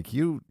man, like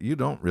you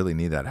don't really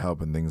need that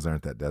help, and things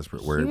aren't that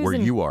desperate where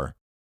you are.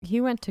 He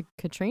went to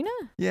Katrina?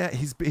 Yeah,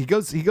 he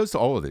goes to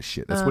all of this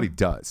shit. That's what he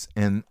does.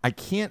 And I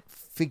can't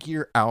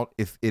figure out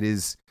if it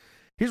is.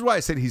 Here's why I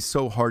said he's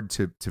so hard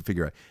to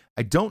figure out.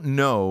 I don't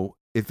know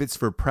if it's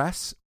for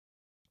press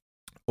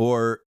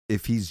or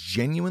if he's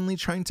genuinely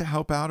trying to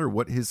help out, or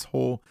what his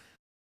whole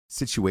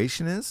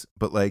situation is.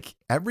 But like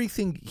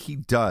everything he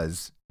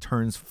does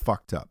turns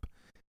fucked up.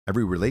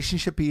 Every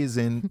relationship he is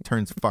in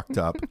turns fucked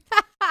up.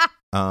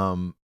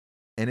 And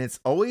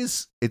it's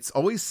always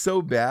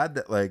so bad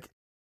that like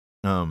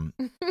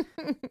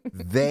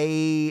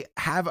they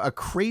have a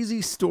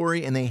crazy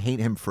story and they hate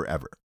him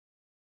forever.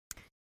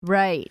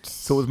 Right.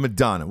 So with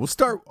Madonna,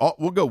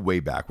 we'll go way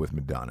back with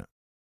Madonna.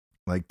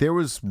 Like there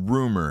was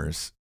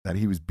rumors that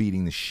he was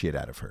beating the shit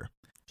out of her.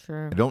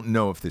 Sure. I don't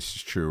know if this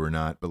is true or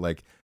not, but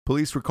like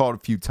police were called a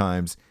few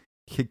times.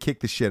 He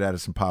kicked the shit out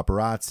of some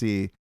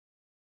paparazzi.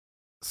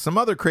 Some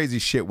other crazy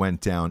shit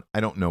went down. I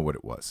don't know what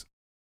it was.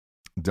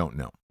 Don't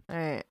know. All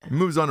right. It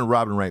moves on to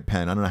Robin Wright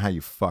Penn. I don't know how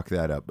you fuck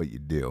that up, but you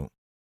do.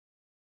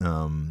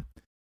 And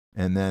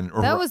then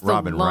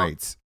Robin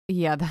Wright.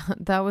 Yeah,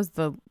 that was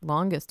the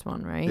longest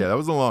one, right? Yeah, that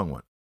was a long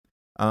one.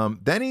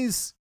 Then he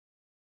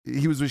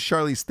was with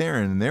Charlize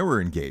Theron, and they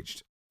were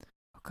engaged.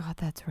 Oh God,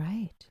 that's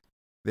right.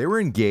 They were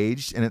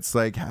engaged, and it's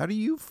like, how do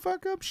you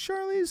fuck up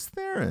Charlize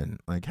Theron?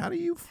 Like, how do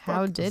you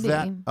fuck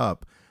that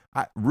up?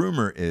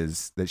 Rumor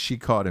is that she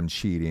caught him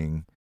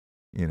cheating,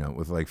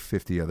 with like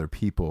 50 other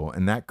people,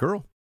 and that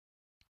girl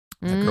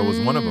was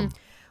one of them.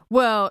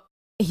 Well,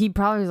 he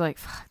probably was like,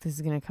 fuck, this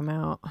is gonna come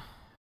out.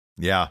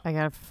 Yeah.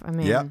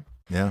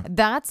 Yeah.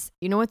 That's,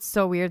 what's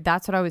so weird?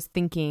 That's what I was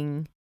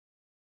thinking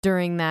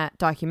during that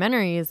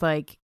documentary, is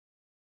like,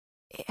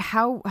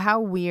 how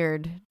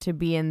weird to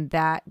be in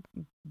that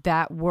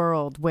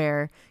world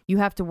where you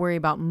have to worry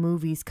about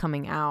movies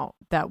coming out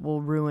that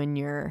will ruin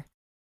your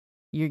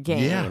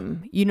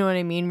game. Yeah. You know what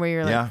I mean? Where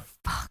you're like,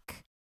 fuck.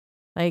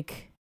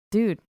 Like,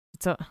 dude,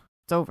 it's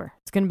over.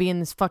 It's going to be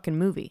in this fucking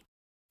movie.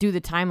 Do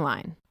the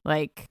timeline.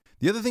 Like,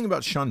 the other thing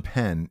about Sean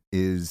Penn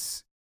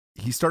is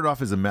he started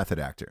off as a method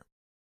actor.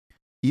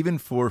 even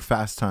for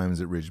Fast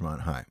Times at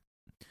Ridgemont High.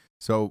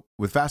 So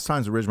with Fast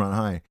Times at Ridgemont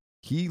High,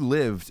 he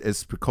lived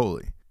as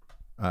Spicoli.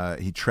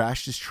 He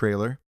trashed his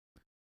trailer.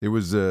 There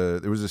was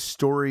a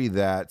story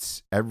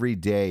that every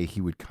day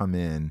he would come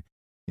in,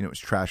 it was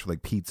trash with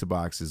like pizza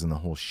boxes and the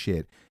whole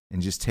shit,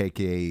 and just take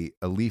a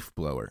leaf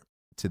blower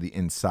to the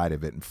inside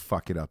of it and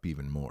fuck it up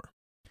even more.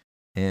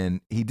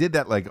 And he did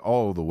that like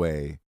all the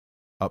way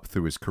up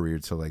through his career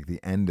to like the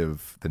end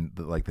of the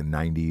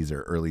 90s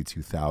or early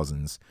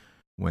 2000s,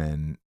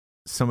 when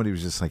somebody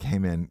was just like, hey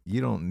man, you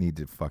don't need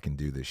to fucking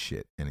do this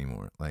shit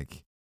anymore.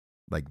 Like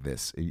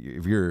this.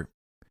 If you're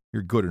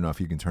good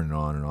enough, you can turn it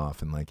on and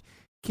off. And like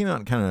came out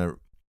and kind of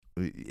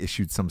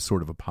issued some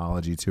sort of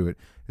apology to it,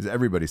 because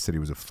everybody said he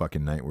was a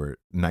fucking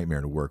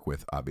nightmare to work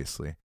with,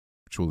 obviously,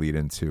 which will lead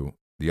into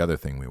the other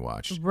thing we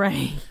watched.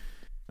 Right.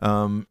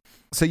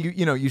 So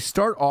you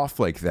start off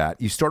like that.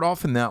 You start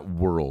off in that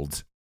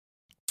world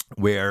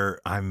where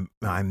I'm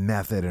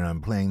method and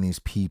I'm playing these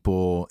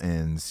people,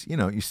 and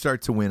you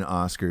start to win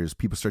Oscars.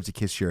 People start to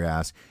kiss your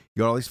ass.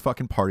 You got all these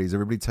fucking parties.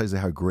 Everybody tells you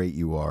how great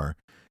you are.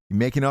 You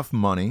make enough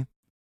money.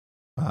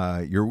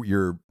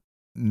 You're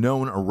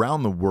known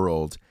around the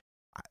world.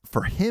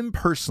 For him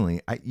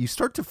personally, you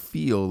start to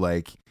feel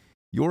like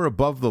you're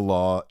above the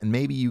law, and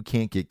maybe you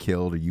can't get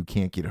killed or you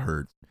can't get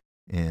hurt,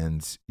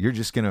 and you're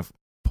just gonna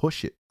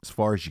push it as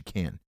far as you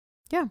can.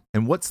 Yeah.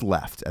 And what's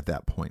left at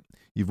that point?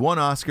 You've won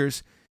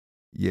Oscars.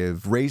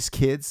 You've raised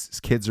kids. His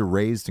kids are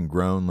raised and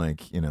grown.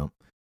 Like,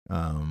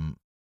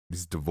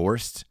 he's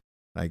divorced.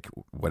 Like,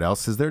 what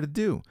else is there to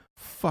do?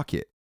 Fuck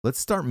it. Let's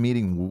start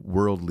meeting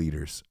world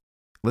leaders.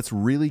 Let's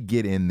really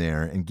get in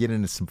there and get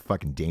into some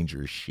fucking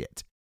dangerous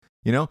shit.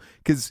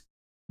 Because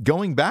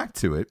going back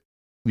to it,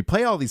 you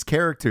play all these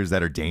characters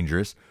that are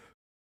dangerous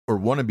or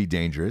want to be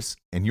dangerous,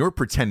 and you're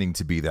pretending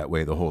to be that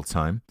way the whole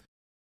time.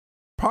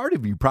 Part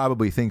of you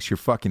probably thinks you're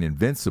fucking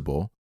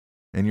invincible.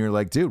 And you're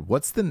like, dude,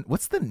 what's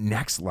the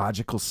next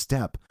logical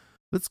step?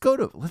 Let's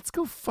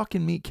go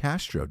fucking meet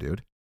Castro,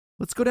 dude.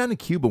 Let's go down to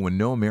Cuba when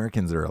no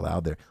Americans are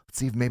allowed there. Let's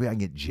see if maybe I can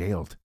get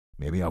jailed.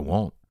 Maybe I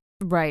won't.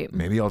 Right.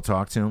 Maybe I'll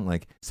talk to him.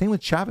 Like, same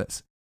with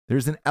Chavez.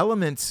 There's an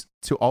element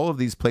to all of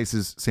these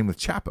places. Same with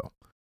Chapo.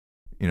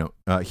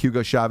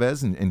 Hugo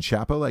Chavez and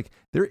Chapo. Like,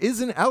 there is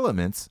an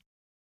element,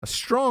 a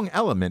strong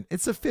element.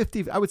 It's a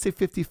 50, I would say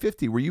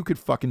 50-50, where you could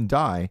fucking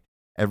die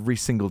every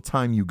single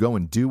time you go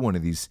and do one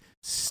of these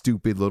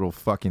stupid little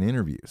fucking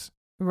interviews.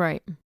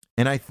 Right.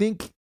 And I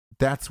think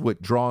that's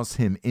what draws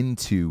him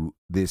into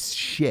this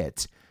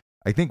shit.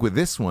 I think with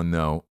this one,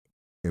 though,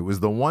 it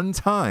was the one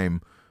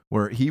time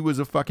where he was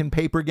a fucking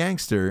paper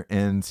gangster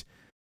and,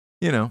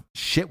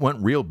 shit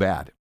went real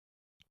bad.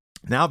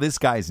 Now this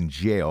guy's in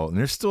jail and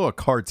there's still a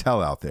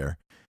cartel out there.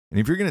 And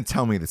if you're going to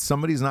tell me that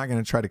somebody's not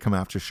going to try to come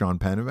after Sean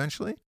Penn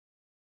eventually,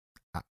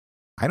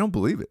 I don't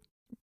believe it.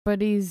 But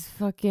he's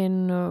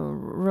fucking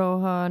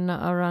Roja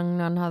Narang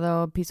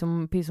Nanhado Piso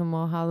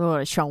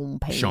Mojado Sean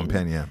Penn. Sean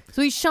Penn, yeah.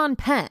 So he's Sean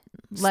Penn.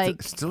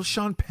 Like still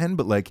Sean Penn,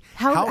 but like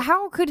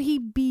how could he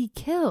be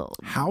killed?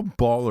 How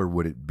baller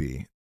would it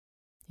be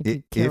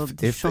if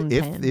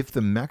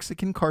the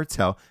Mexican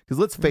cartel? Because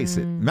let's face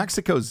it,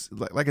 Mexico's,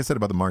 like I said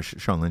about the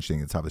Marshawn Lynch thing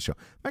at the top of the show,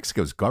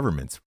 Mexico's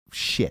government's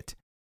shit.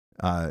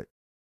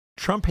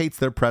 Trump hates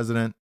their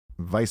president,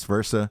 vice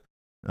versa.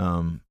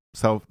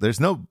 So there's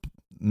no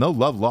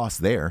love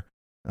lost there.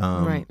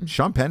 Right.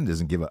 Sean Penn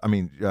doesn't give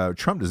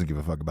Trump doesn't give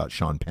a fuck about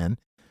Sean Penn.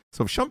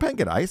 So if Sean Penn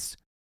get iced,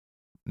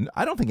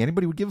 I don't think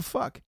anybody would give a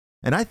fuck.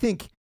 And I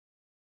think,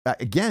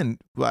 again,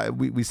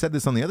 we said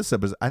this on the other side,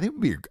 but I think it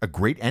would be a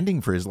great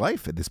ending for his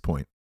life at this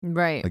point.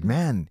 Right. Like,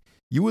 man,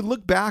 you would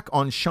look back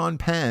on Sean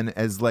Penn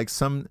as like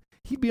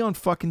he'd be on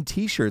fucking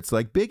t-shirts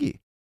like Biggie.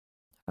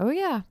 Oh,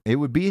 yeah. It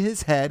would be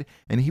his head,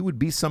 and he would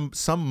be some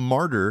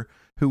martyr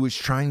who was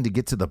trying to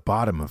get to the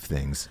bottom of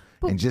things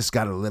and just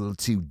got a little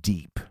too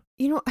deep.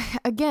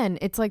 Again,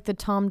 it's like the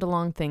Tom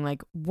DeLonge thing.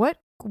 Like, what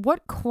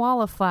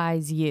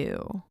qualifies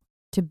you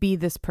to be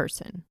this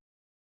person?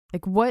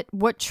 Like,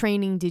 what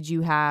training did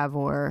you have,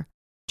 or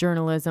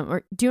journalism,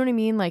 or do you know what I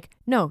mean? Like,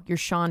 no, you're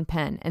Sean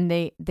Penn, and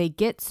they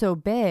get so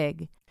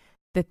big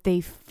that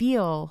they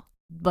feel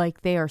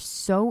like they are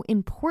so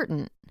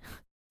important.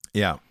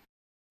 Yeah.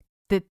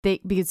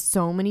 Because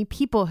so many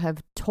people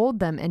have told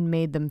them and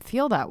made them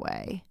feel that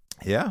way.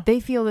 Yeah. They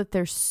feel that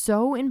they're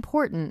so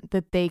important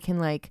that they can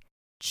like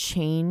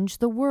change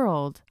the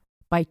world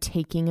by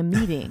taking a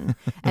meeting.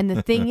 And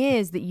the thing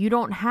is that you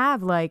don't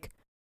have like,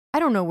 I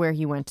don't know where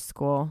he went to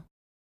school.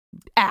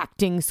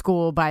 Acting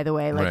school, by the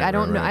way. Like, right, I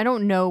don't know. Right. I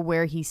don't know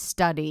where he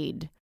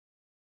studied,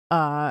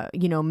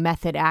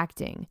 method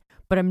acting,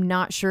 but I'm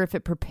not sure if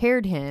it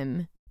prepared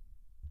him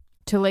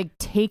to like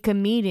take a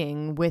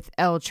meeting with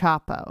El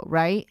Chapo,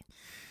 right?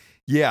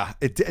 Yeah,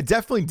 it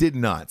definitely did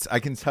not. I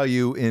can tell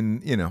you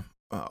in,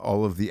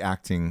 all of the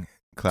acting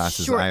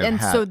classes sure. I have and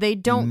had. so they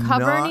don't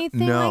cover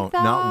anything like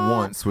that? No, not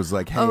once was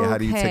like, hey, how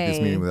do you take this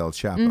meeting with El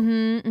Chapo?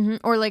 Mm-hmm, mm-hmm.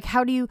 Or like,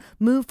 how do you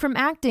move from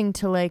acting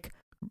to like,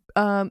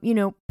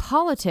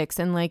 politics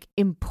and like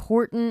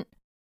important,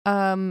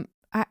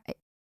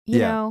 you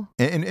know.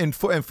 And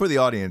for the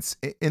audience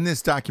in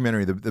this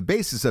documentary, the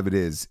basis of it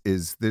is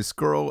this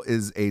girl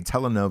is a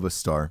telenovela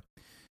star.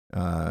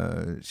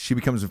 She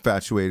becomes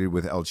infatuated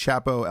with El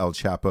Chapo. El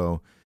Chapo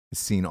has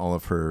seen all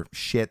of her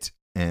shit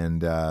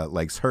and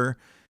likes her.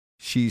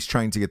 She's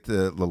trying to get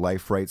the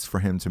life rights for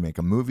him to make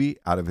a movie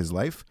out of his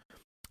life.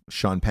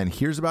 Sean Penn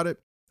hears about it,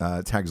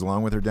 tags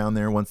along with her down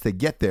there. Once they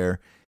get there,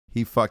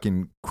 he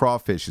fucking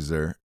crawfishes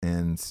her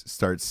and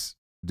starts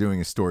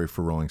doing a story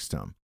for Rolling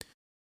Stone.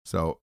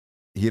 So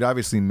he had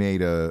obviously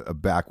made a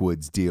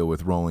backwoods deal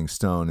with Rolling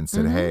Stone and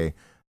said, hey,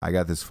 I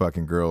got this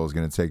fucking girl who's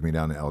going to take me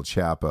down to El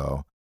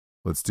Chapo.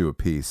 Let's do a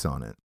piece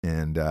on it.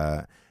 And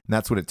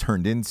that's what it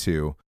turned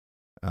into.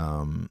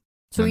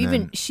 So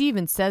she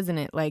even says in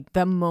it, like,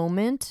 the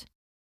moment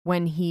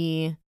when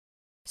he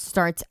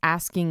starts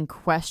asking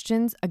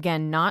questions,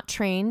 again, not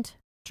trained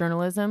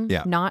journalism,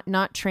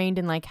 not trained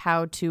in like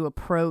how to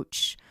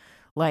approach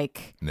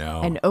like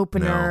an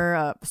opener,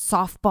 a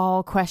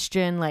softball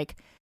question. Like,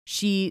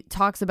 she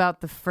talks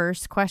about the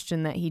first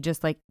question that he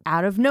just like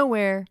out of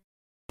nowhere,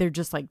 they're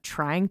just like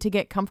trying to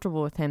get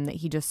comfortable with him, that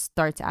he just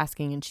starts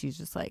asking, and she's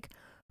just like,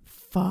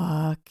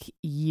 fuck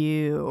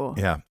you.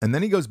 Yeah. And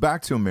then he goes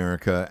back to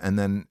America and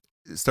then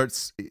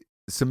starts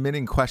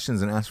submitting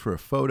questions and asks for a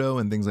photo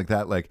and things like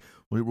that. Like,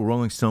 well,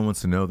 Rolling Stone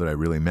wants to know that I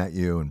really met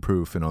you and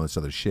proof and all this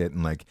other shit.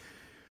 And like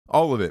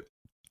all of it.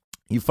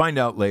 You find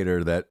out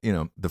later that, you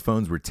know, the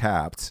phones were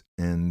tapped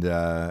and, you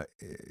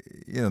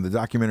know, the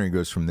documentary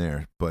goes from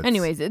there. But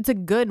anyways, it's a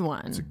good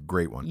one. It's a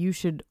great one. You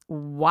should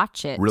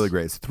watch it. Really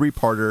great. It's a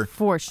 3-parter.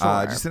 For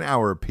sure. Just an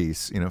hour a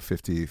piece, you know,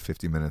 50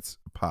 minutes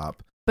a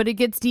pop. But it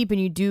gets deep,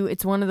 and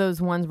it's one of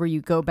those ones where you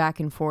go back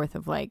and forth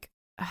of like,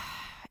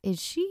 is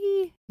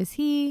she,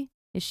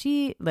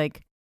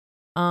 like,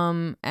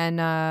 and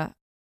I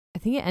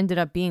think it ended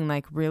up being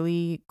like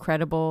really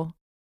credible.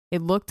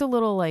 It looked a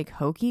little like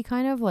hokey,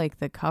 kind of like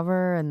the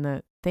cover and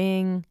the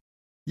thing.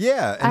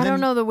 Yeah. I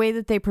don't know the way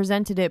that they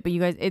presented it, but you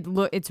guys,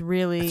 it's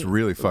really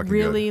fucking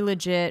really good.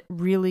 Legit,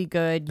 really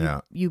good.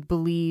 You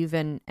believe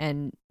and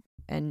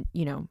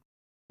you know,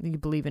 you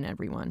believe in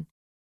everyone.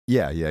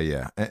 Yeah.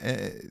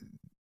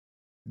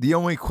 The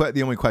only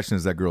question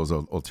is that girl's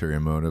ulterior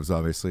motives,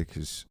 obviously,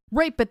 because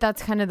right, but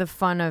that's kind of the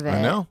fun of it.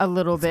 I know. A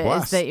little bit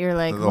is that you're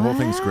like, the whole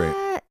thing's great.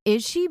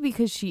 Is she?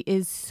 Because she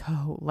is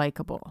so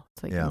likable.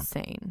 It's like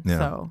insane. Yeah.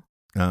 So,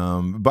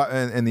 but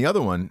and the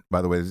other one,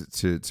 by the way,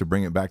 to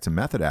bring it back to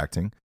method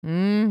acting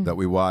that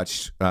we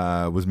watched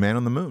was Man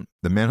on the Moon,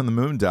 the Man on the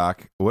Moon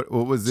doc. What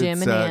was it?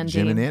 Jim and Andy.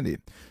 Jim and Andy.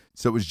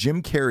 So it was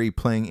Jim Carrey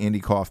playing Andy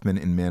Kaufman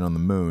in Man on the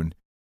Moon,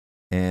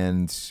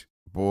 and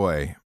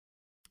boy.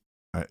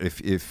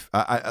 If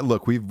I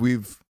look, we've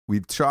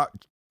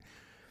talked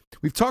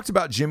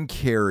about Jim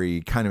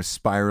Carrey kind of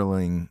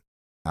spiraling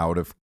out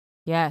of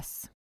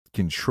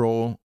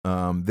control.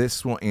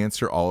 This will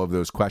answer all of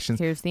those questions.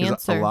 Here's the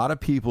answer. A lot of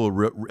people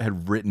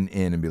had written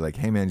in and be like,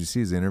 "Hey man, did you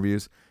see his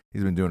interviews?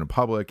 He's been doing in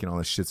public, and all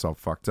this shit's all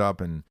fucked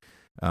up." And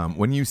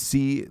when you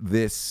see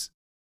this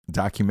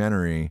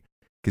documentary,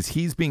 because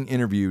he's being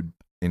interviewed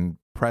in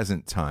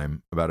present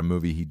time about a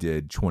movie he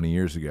did 20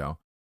 years ago,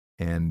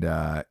 and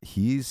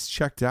he's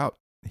checked out.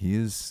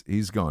 He's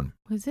gone.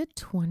 Was it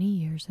 20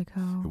 years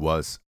ago? It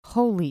was.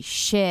 Holy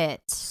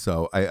shit.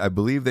 So I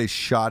believe they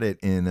shot it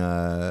in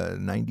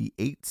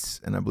 98,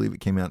 and I believe it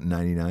came out in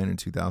 99 or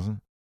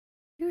 2000.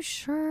 You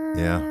sure?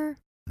 Yeah.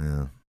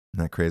 Isn't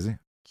that crazy?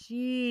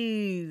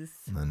 Jeez.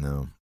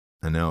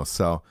 I know.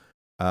 So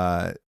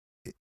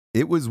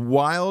it was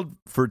wild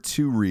for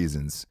 2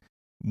 reasons.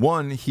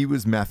 One, he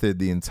was method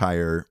the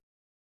entire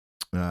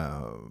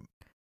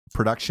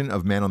production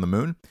of Man on the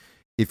Moon.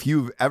 If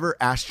you've ever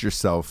asked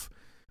yourself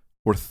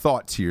or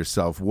thought to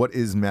yourself, what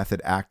is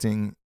method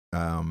acting?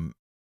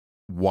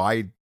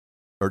 Why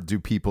or do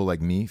people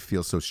like me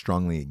feel so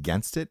strongly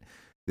against it?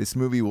 This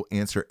movie will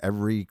answer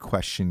every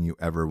question you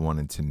ever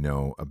wanted to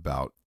know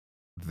about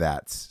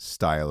that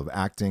style of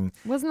acting.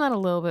 Wasn't that a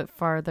little bit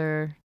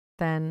farther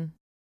than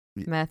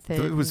method?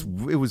 It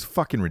was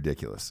fucking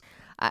ridiculous.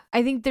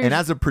 I think there's... And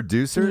as a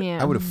producer,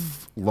 I would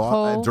have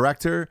lost... A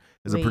director,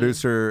 as a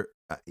producer,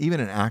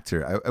 even an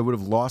actor, I would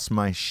have lost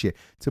my shit.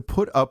 To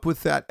put up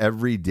with that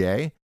every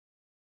day,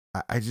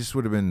 I just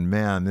would have been,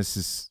 man, this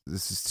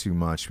is too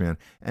much, man.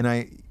 And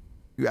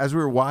as we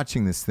were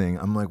watching this thing,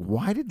 I'm like,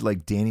 why did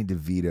like Danny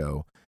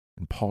DeVito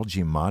and Paul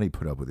Giamatti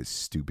put up with this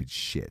stupid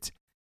shit?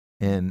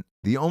 And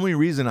the only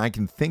reason I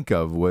can think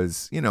of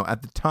was, you know,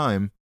 at the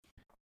time,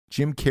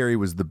 Jim Carrey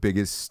was the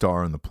biggest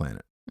star on the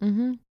planet.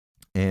 Mm-hmm.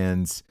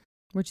 And...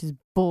 which is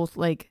both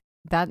like...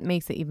 that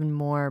makes it even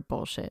more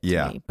bullshit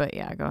to me. But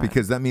yeah, go ahead.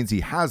 Because that means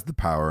he has the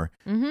power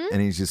and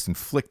he's just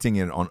inflicting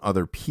it on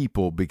other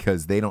people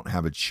because they don't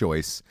have a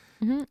choice.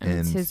 Mm-hmm. And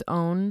it's his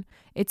own,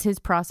 it's his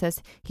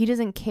process. He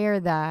doesn't care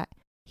that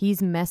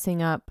he's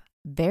messing up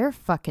their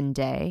fucking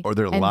day. Or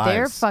their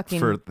lives.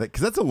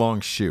 Because that's a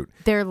long shoot.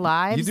 Their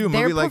lives, you do a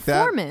movie like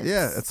that.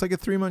 Yeah, it's like a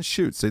 3-month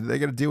shoot. So they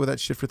got to deal with that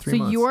shit for 3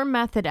 months. So your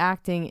method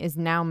acting is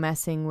now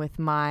messing with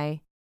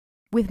my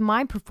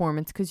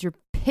performance because you're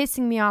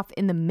pissing me off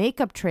in the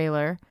makeup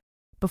trailer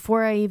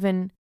before I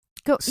even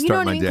go. You know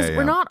what I my mean? day, Because yeah.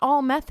 we're not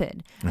all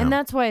method, Yeah. and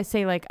that's why I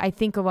say like I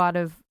think a lot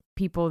of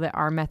people that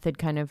are method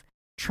kind of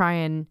try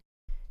and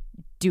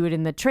do it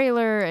in the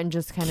trailer and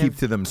just kind Keep of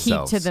to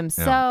themselves. keep to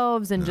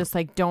themselves and Yeah. just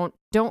like don't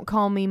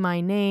call me my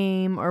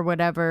name or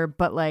whatever.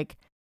 But like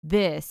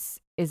this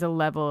is a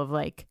level of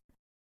like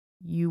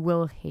you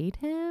will hate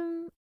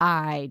him.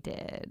 I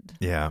did.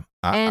 Yeah.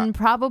 And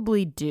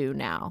probably do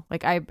now.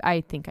 Like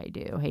I think I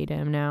do hate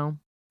him now.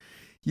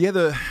 Yeah,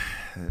 the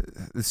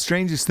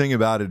strangest thing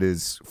about it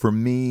is, for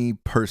me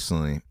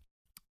personally,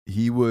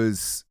 he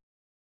was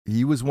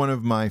one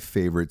of my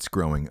favorites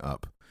growing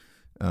up.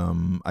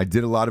 I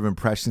did a lot of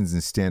impressions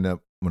and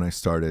stand-up when I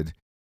started.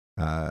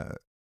 I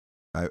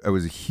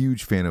was a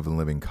huge fan of In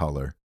Living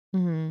Color.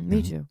 Mm-hmm.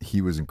 Me too. He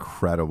was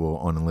incredible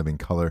on In Living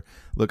Color.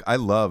 Look, I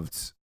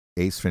loved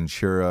Ace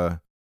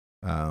Ventura,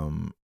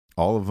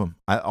 all of them.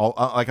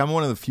 I'm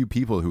one of the few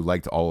people who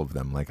liked all of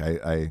them. Like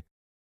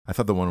I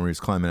thought the one where he was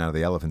climbing out of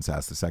the elephant's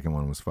ass, the second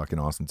one was fucking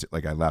awesome too.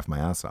 Like I laughed my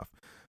ass off.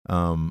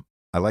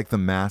 I liked The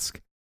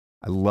Mask.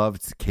 I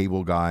loved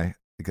Cable Guy.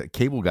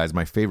 Cable Guy is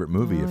my favorite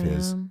movie of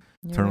his.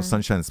 Eternal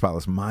Sunshine of the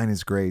Spotless Mind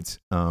is great.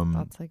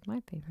 That's like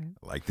my favorite.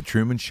 Like The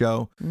Truman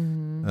Show.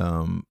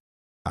 Mm-hmm.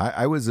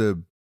 I was a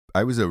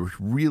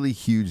really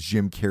huge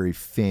Jim Carrey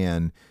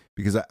fan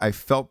because I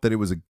felt that it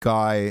was a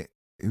guy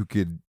who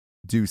could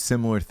do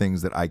similar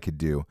things that I could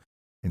do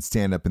and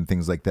stand up and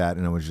things like that.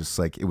 And I was just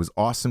like, it was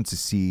awesome to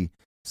see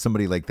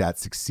somebody like that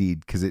succeed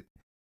because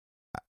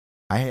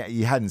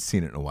you hadn't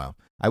seen it in a while.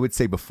 I would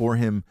say before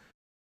him,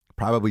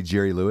 probably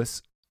Jerry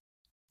Lewis.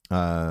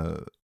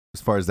 As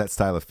far as that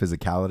style of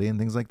physicality and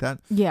things like that.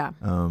 Yeah.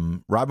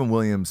 Robin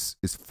Williams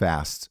is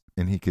fast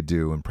and he could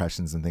do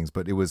impressions and things,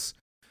 but it was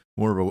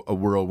more of a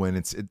whirlwind.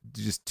 It's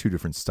just two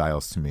different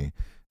styles to me.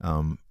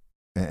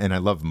 And I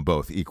love them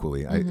both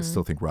equally. Mm-hmm. I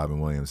still think Robin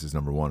Williams is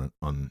number one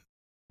on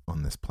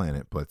this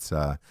planet. But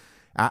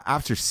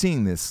after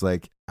seeing this,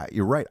 like,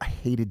 you're right, I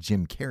hated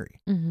Jim Carrey.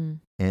 Mm-hmm.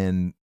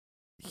 And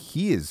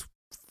he is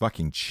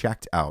fucking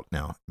checked out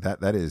now.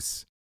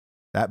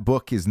 That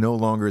book is no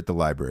longer at the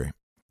library.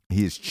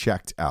 He is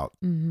checked out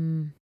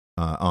on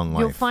life.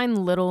 You'll find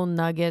little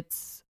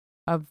nuggets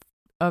of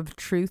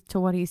truth to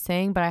what he's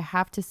saying, but I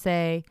have to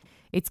say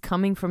it's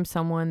coming from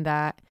someone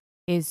that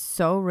is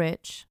so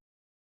rich,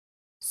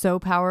 so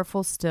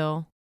powerful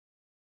still,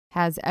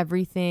 has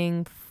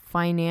everything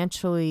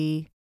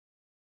financially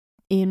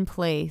in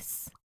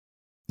place.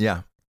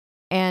 Yeah.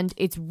 And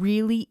it's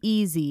really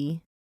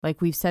easy,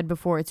 like we've said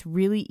before, it's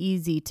really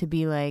easy to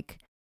be like,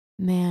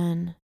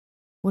 man,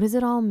 what does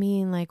it all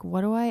mean? Like,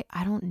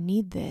 I don't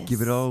need this.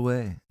 Give it all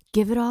away.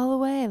 Give it all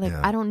away. Like,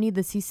 Yeah. I don't need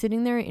this. He's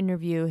sitting there at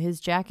interview. His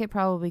jacket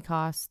probably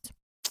cost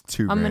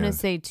 $2,000. I'm going to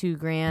say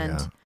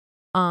 $2,000.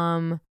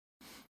 Yeah.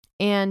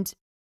 And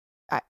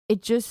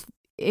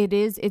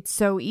it's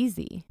so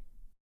easy.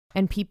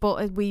 And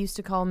people, we used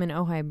to call them in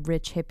Ojai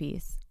rich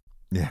hippies.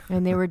 Yeah.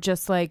 And they were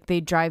just like, they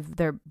drive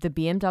the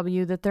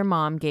BMW that their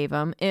mom gave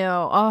them. Ew.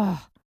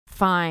 Oh,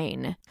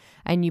 fine.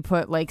 And you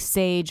put like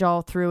sage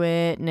all through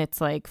it and it's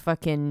like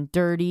fucking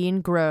dirty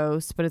and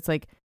gross, but it's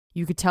like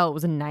you could tell it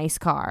was a nice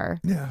car.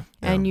 Yeah.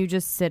 And you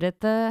just sit at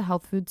the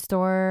health food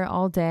store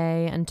all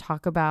day and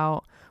talk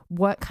about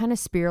what kind of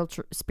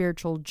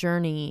spiritual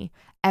journey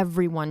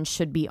everyone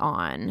should be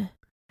on.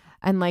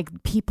 And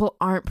like people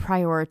aren't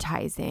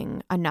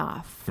prioritizing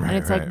enough. Right, and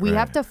it's like we right.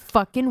 have to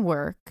fucking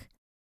work.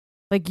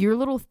 Like your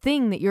little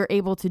thing that you're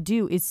able to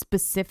do is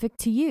specific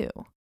to you.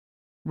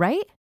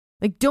 Right?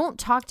 Like, don't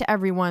talk to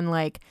everyone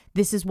like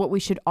this is what we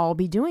should all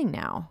be doing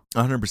now.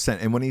 100%.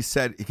 And when he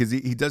said, because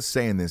he does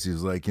say in this, he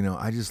was like,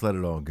 I just let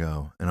it all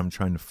go. And I'm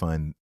trying to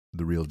find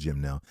the real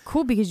Jim now.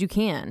 Cool, because you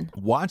can.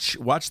 Watch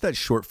that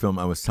short film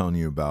I was telling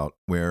you about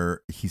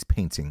where he's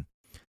painting.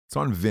 It's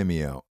on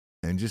Vimeo.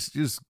 And just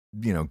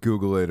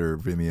Google it or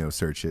Vimeo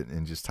search it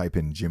and just type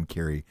in Jim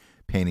Carrey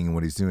painting and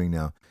what he's doing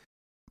now.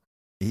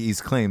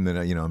 He's claimed that,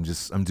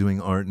 I'm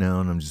doing art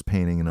now and I'm just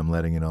painting and I'm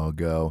letting it all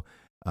go.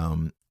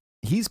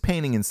 He's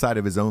painting inside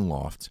of his own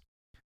loft.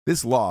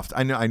 This loft,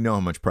 I know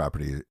how much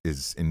property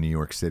is in New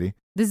York City.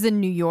 This is in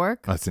New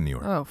York? Oh, it's in New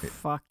York. Oh,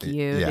 fuck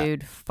you,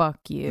 dude.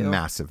 Fuck you.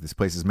 Massive. This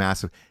place is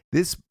massive.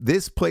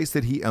 This place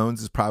that he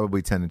owns is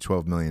probably $10 to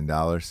 $12 million.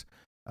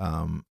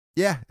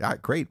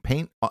 Great.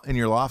 Paint in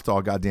your loft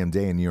all goddamn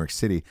day in New York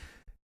City.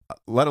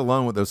 Let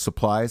alone what those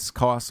supplies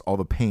cost, all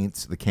the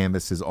paints, the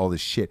canvases, all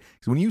this shit.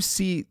 Because when you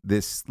see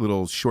this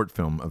little short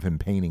film of him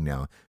painting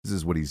now, this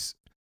is what he's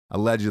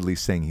allegedly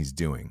saying he's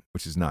doing,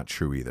 which is not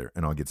true either.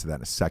 And I'll get to that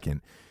in a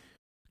second.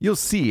 You'll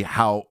see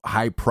how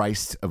high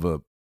priced of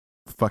a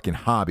fucking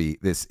hobby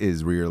this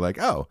is, where you're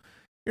like, oh,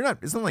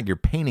 it's not like you're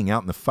painting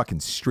out in the fucking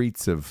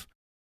streets of,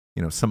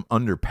 some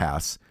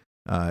underpass.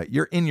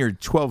 You're in your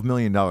 $12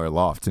 million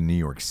loft in New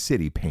York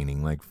City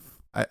painting. Like,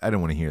 I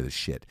don't want to hear this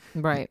shit.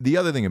 Right. The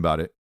other thing about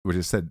it, which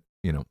I said,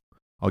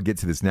 I'll get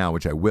to this now,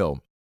 which I will.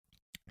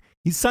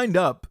 He signed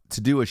up to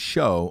do a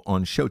show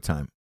on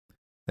Showtime.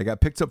 I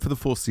got picked up for the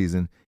full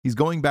season. He's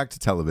going back to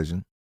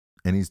television,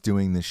 and he's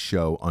doing this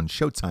show on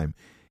Showtime.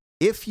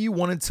 If you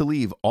wanted to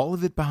leave all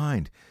of it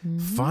behind,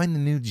 find the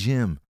new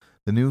Jim,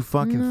 the new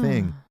fucking No.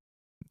 thing.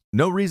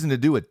 No reason to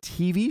do a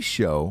TV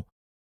show,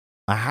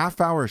 a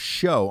half-hour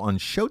show on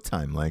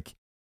Showtime. Like,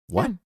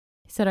 what? Yeah.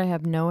 He said, I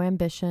have no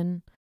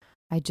ambition.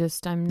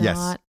 I'm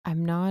Yes.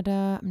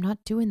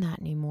 not doing that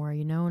anymore,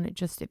 you know? And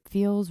it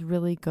feels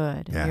really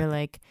good. And Yeah. you're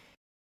like,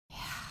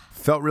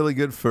 Felt really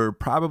good for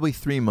probably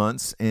 3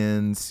 months,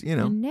 and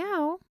and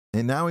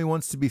now, he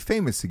wants to be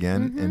famous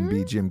again and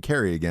be Jim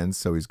Carrey again.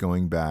 So he's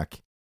going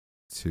back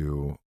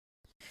to.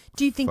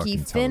 do you think he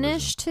fucking television.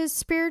 finished his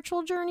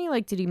spiritual journey?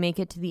 Like, did he make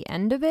it to the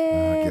end of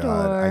it?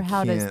 God, or I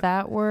how does can't-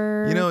 that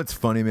work? You know, it's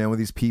funny, man, with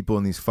these people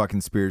and these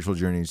fucking spiritual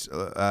journeys.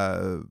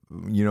 My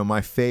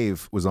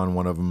fave was on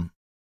one of them.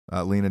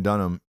 Lena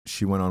Dunham,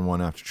 she went on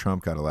one after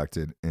Trump got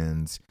elected.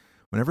 And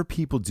whenever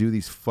people do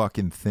these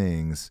fucking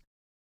things,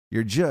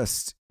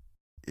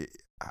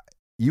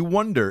 you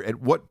wonder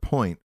at what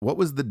point, what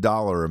was the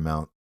dollar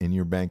amount in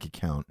your bank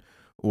account?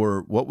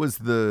 Or what was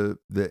the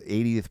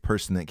 80th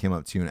person that came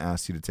up to you and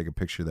asked you to take a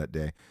picture that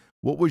day?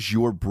 What was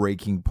your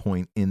breaking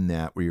point in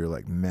that where you're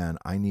like, man,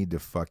 I need to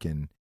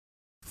fucking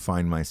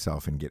find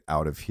myself and get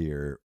out of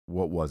here?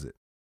 What was it?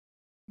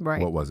 right.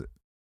 What was it?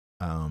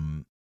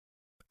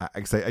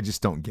 I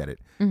just don't get it.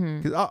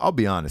 Mhm. 'Cause I'll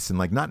be honest, and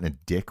like not in a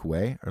dick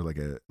way or like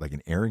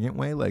an arrogant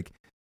way. Like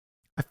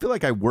I feel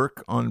like I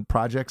work on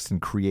projects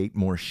and create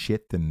more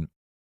shit than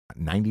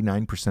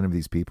 99% of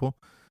these people.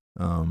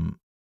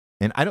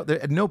 And I don't.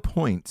 At no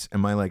point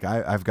am I like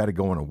I've got to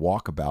go on a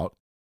walkabout.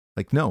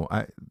 Like no,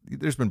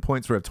 there's been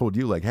points where I've told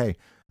you like, hey,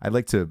 I'd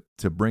like to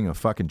bring a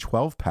fucking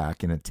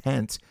 12-pack in a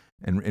tent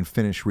and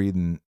finish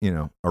reading,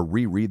 or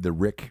reread the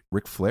Ric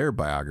Flair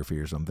biography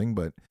or something.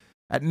 But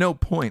at no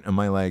point am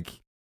I like,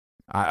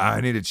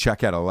 I need to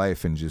check out of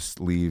life and just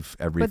leave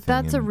everything. But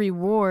that's a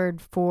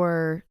reward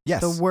for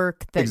Yes, the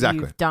work that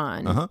exactly. you've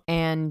done. Uh-huh.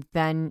 And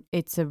then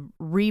it's a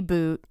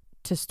reboot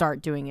to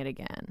start doing it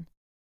again.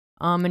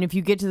 And if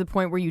you get to the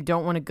point where you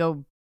don't want to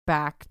go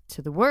back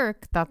to the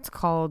work, that's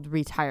called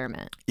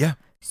retirement. Yeah.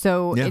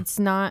 So Yeah. it's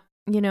not,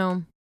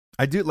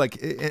 I do like,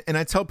 and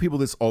I tell people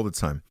this all the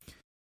time.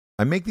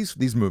 I make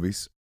these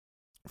movies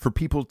for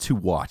people to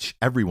watch,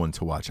 everyone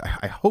to watch.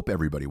 I hope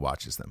everybody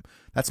watches them.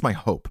 That's my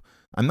hope.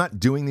 I'm not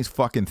doing these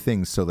fucking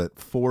things so that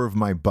 4 of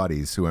my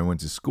buddies who I went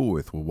to school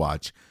with will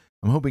watch.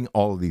 I'm hoping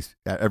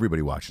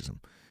everybody watches them.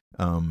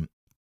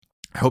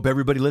 I hope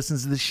everybody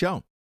listens to this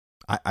show.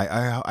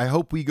 I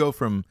hope we go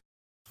from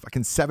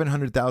fucking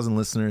 700,000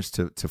 listeners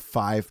to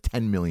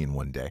 5-10 million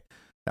one day.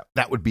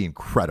 That would be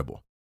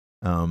incredible.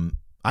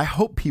 I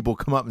hope people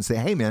come up and say,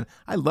 hey man,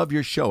 I love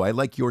your show. I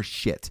like your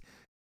shit.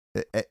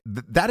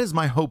 That is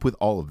my hope with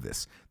all of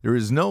this. There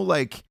is no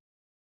like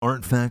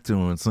art factor.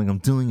 It's like I'm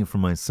doing it for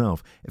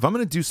myself. If I'm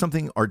going to do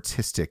something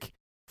artistic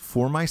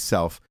for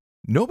myself,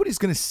 nobody's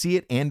going to see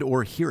it and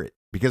or hear it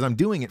because I'm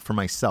doing it for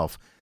myself.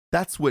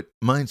 That's what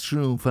my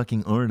true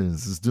fucking art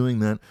is doing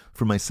that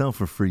for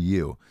myself or for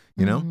you,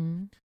 you know?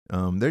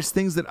 Mhm. There's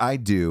things that I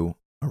do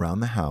around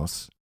the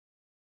house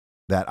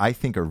that I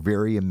think are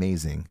very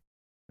amazing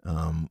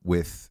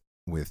with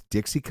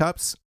Dixie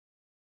cups,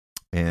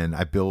 and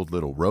I build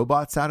little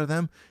robots out of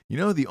them. You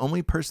know, the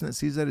only person that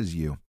sees that is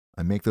you.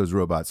 I make those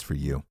robots for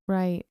you.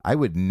 Right. I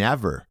would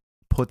never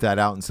put that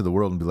out into the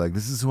world and be like,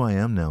 this is who I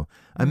am now.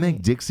 I make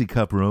Right. Dixie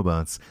cup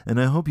robots,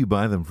 and I hope you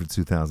buy them for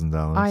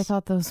 $2,000. I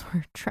thought those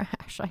were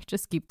trash. I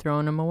just keep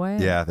throwing them away.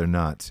 Yeah, they're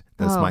not.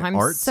 That's my I'm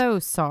art. so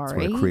That's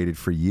sorry. what I created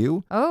for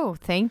you. Oh,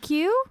 thank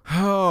you.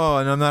 Oh,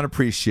 and I'm not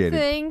appreciated.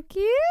 Thank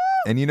you.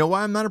 And you know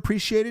why I'm not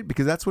appreciated?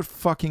 Because that's what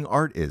fucking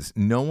art is.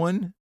 No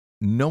one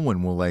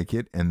will like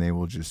it, and they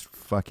will just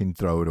fucking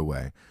throw it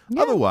away.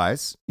 Yeah.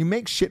 Otherwise, you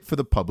make shit for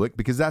the public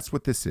because that's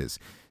what this is.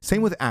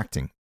 Same with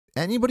acting.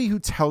 Anybody who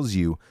tells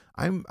you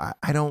I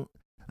don't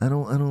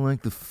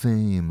like the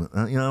fame.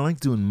 I like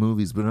doing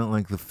movies, but I don't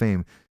like the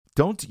fame.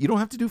 You don't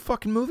have to do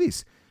fucking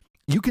movies.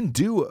 You can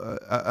do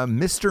a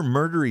Mr.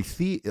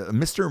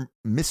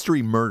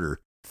 Mystery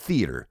Murder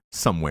theater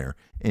somewhere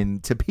in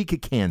Topeka,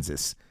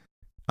 Kansas.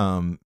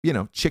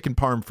 Chicken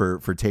parm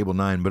for table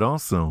 9, but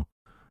also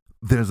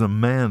there's a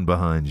man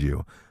behind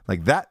you.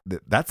 Like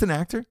that's an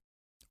actor.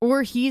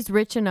 Or he's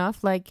rich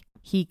enough, like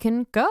he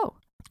can go.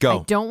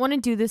 Go. I don't want to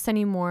do this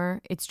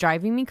anymore. It's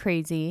driving me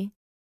crazy.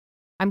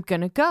 I'm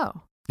going to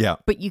go. Yeah.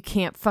 But you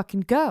can't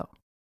fucking go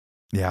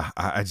Yeah.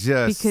 I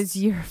just. because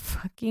you're a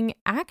fucking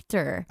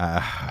actor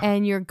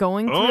and you're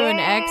going through an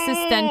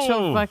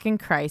existential fucking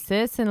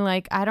crisis. And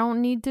like, I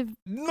don't need to.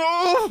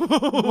 No.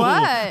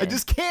 What? I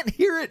just can't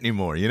hear it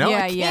anymore. You know?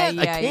 Yeah, I can't.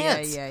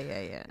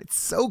 yeah. It's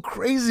so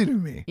crazy to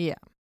me. Yeah.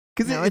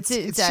 Because No, it's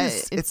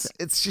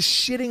just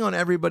shitting on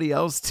everybody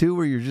else too,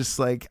 where you're just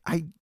like,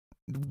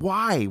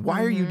 why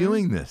are you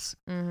doing this?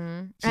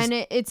 Mm-hmm. Just-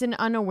 And it's an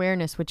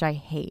unawareness, which I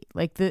hate.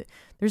 Like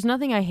there's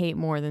nothing I hate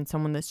more than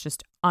someone that's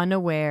just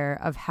unaware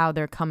of how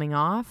they're coming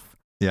off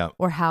Yeah.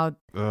 or how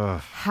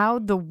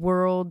Ugh. the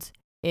world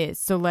is.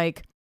 So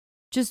like,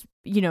 just,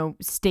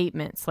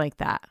 statements like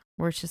that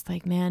where it's just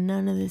like, man,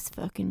 none of this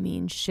fucking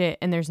means shit.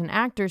 And there's an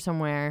actor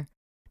somewhere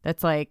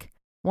that's like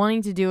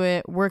wanting to do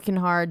it, working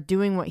hard,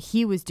 doing what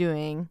he was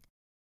doing.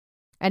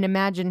 And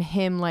imagine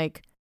him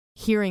like,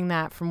 hearing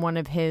that from one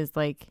of his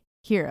like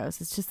heroes.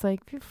 It's just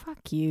like,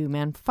 fuck you,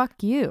 man.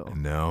 Fuck you.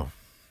 No.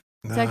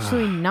 It's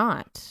actually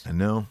not. I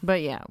know.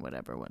 But yeah,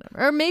 whatever.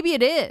 Or maybe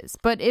it is.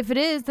 But if it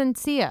is, then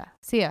see ya.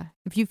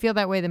 If you feel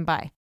that way, then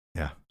bye.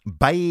 Yeah.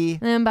 Bye.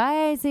 Then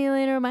bye. See you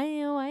later.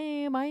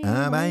 Bye. Bye.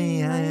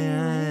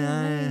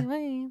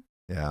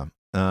 Yeah.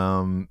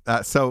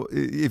 So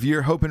if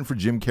you're hoping for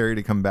Jim Carrey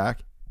to come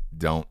back,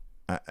 don't.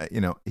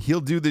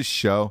 He'll do this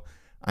show.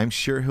 I'm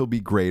sure he'll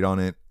be great on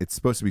it. It's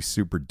supposed to be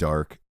super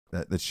dark.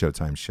 That's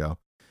Showtime show.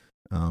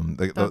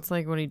 That's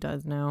like what he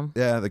does now.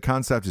 Yeah, the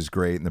concept is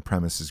great and the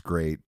premise is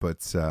great,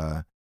 but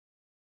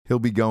he'll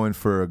be going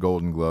for a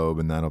Golden Globe,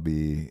 and that'll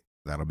be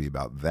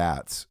about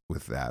that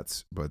with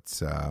that.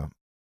 But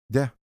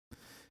yeah,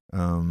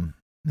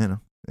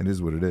 it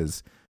is what it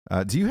is.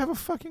 Do you have a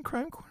fucking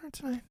crime corner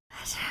tonight?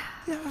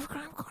 Do you have a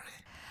crime corner?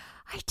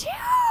 I do.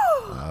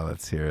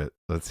 Let's hear it.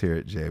 Let's hear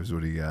it, James.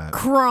 What do you got?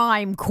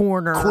 Crime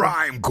corner.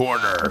 Crime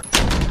corner.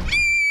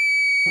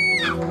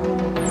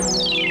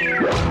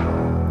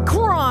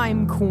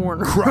 Crime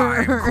corner.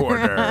 Crime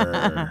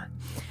corner.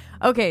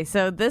 Okay,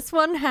 so this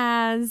one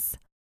has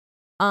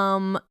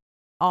all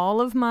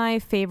of my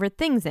favorite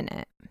things in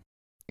it.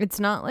 It's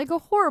not like a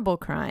horrible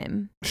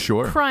crime.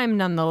 Sure. Crime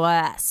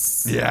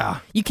nonetheless.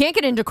 Yeah. You can't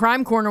get into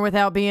Crime Corner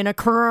without being a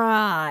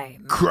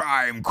crime.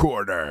 Crime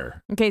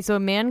corner. Okay, so a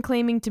man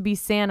claiming to be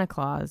Santa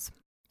Claus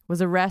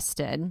was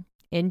arrested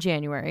in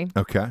January.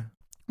 Okay.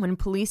 When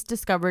police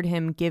discovered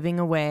him giving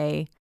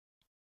away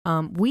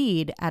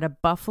weed at a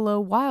Buffalo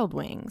Wild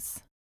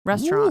Wings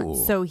restaurant.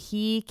 Ooh. So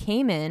he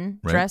came in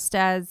dressed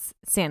as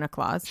Santa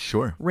Claus.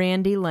 Sure.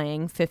 Randy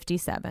Lang,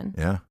 57.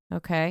 Yeah.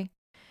 Okay.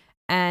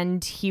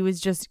 And he was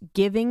just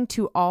giving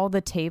to all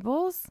the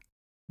tables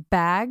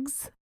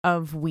bags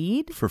of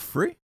weed. For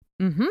free?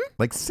 Mm-hmm.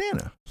 Like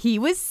Santa. He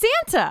was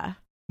Santa.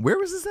 Where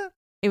was this at?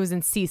 It was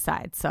in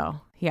Seaside,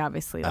 so he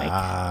obviously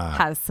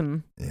has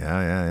some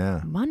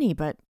money,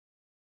 but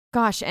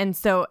gosh, and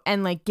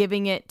like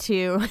giving it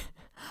to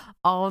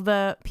all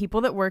the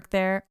people that work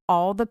there,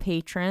 all the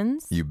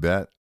patrons. You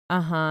bet.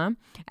 And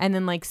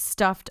then like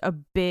stuffed a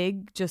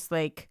big, just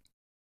like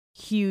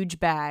huge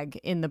bag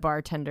in the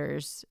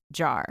bartender's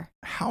jar.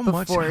 How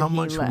much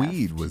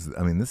weed was,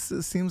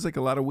 this seems like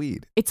a lot of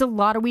weed. It's a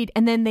lot of weed.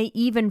 And then they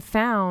even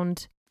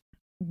found,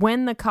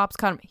 when the cops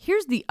caught him,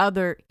 here's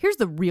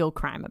the real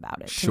crime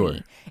about it to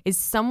me, is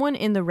someone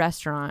in the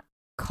restaurant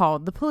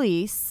called the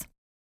police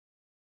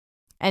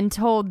and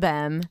told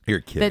them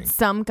You're kidding. that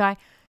some guy,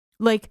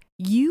 like,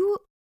 you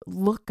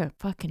look a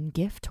fucking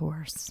gift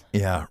horse.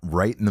 Yeah,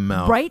 right in the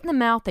mouth. Right in the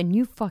mouth, and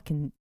you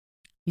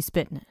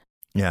spit in it.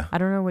 Yeah. I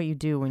don't know what you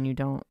do when you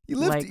don't. You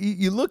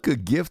look a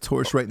gift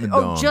horse right in the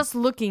dome. Oh, just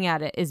looking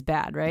at it is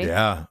bad, right?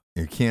 Yeah.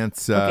 You can't.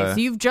 Okay, so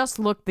you've just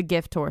looked the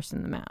gift horse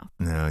in the mouth.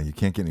 No, you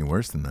can't get any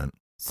worse than that.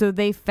 So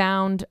they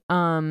found,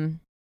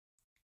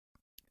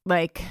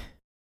 like,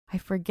 I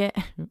forget,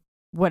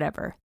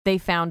 whatever. They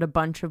found a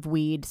bunch of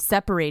weed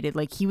separated.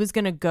 Like, he was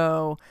going to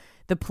go,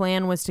 the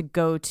plan was to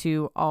go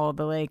to all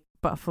the, like,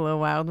 Buffalo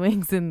Wild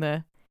Wings in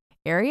the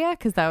area,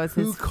 because that was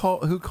his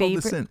Who called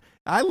this in?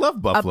 I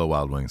love Buffalo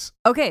Wild Wings.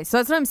 Okay, so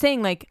that's what I'm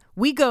saying. Like,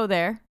 we go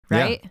there,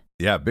 right?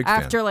 Yeah, big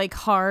fan. After, like,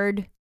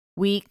 hard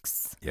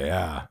weeks.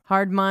 Yeah.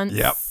 Hard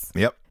months.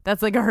 Yep.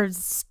 That's like our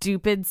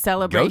stupid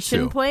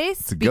celebration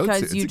place, it's a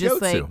because you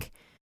just like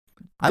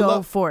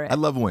go for it. I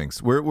love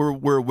wings. We're a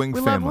wing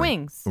family. We love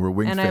wings. We're a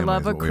wing family. And I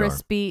love a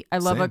crispy.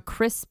 A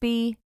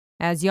crispy,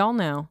 as y'all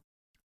know,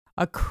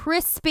 a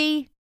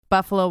crispy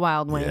Buffalo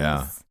Wild Wings.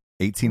 Yeah.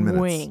 18 minutes.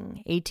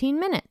 Wing. 18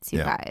 minutes, you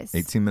guys.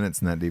 18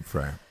 minutes in that deep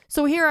fryer.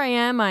 So here I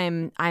am.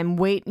 I'm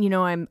waiting.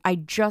 The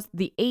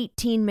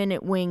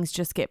 18-minute wings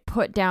just get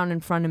put down in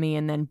front of me,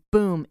 and then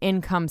boom,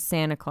 in comes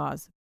Santa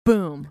Claus.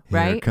 Boom,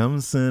 right? Here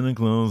comes Santa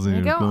Claus.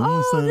 I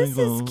go, this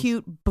is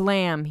cute.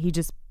 Blam. He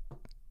just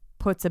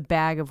puts a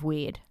bag of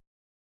weed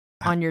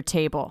on your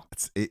table.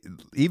 It's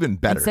even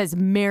better. It says,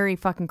 "Merry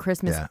fucking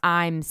Christmas,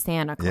 I'm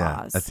Santa Claus."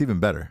 Yeah, that's even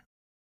better.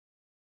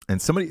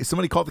 And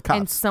somebody called the cops.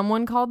 And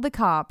someone called the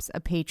cops, a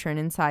patron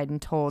inside, and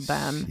told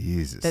them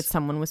that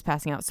someone was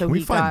passing out. So Can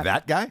we find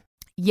that guy?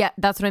 Yeah,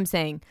 that's what I'm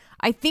saying.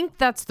 I think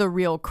that's the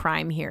real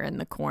crime here in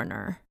the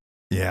corner.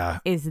 Yeah.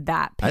 Is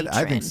that patron.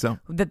 I think so.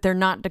 That they're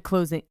not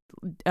disclosing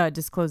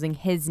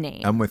his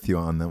name. I'm with you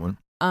on that one.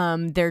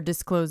 They're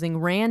disclosing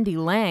Randy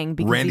Lang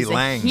because Randy he's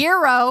Lang. a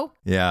hero.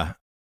 Yeah.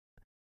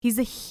 He's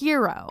a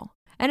hero.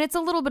 And it's a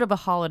little bit of a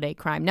holiday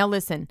crime. Now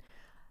listen,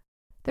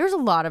 there's a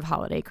lot of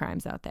holiday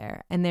crimes out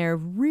there, and they're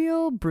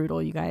real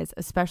brutal, you guys,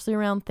 especially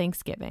around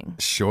Thanksgiving.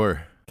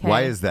 Sure. Okay?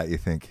 Why is that, you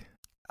think?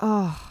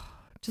 Oh,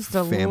 just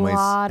a families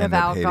lot of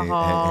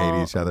alcohol.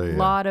 Hate each other. A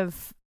lot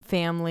of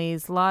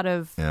families, a lot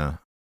of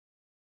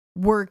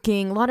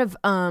working, a lot of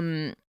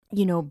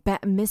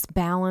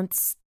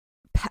misbalanced,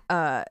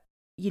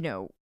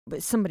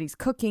 somebody's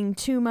cooking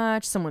too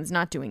much, someone's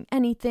not doing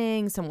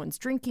anything, someone's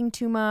drinking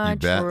too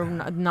much, or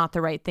not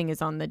the right thing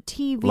is on the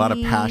TV. A lot of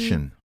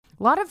passion.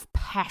 A lot of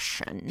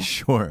passion.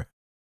 Sure.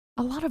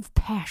 A lot of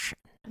passion.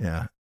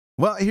 Yeah.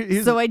 Well,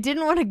 here's so I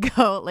didn't want to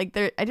go I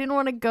didn't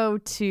want to go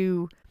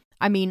to,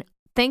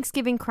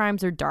 Thanksgiving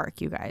crimes are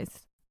dark, you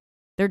guys.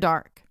 They're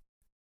dark.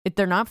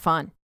 They're not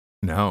fun.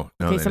 No,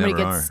 Okay, they somebody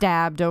never gets are.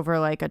 stabbed over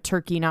like a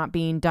turkey not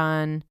being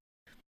done.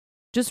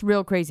 Just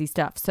real crazy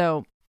stuff.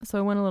 So I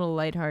went a little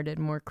lighthearted,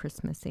 more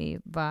Christmassy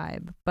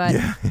vibe. But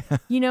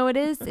you know,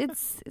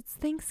 it's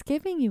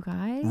Thanksgiving, you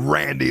guys.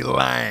 Randy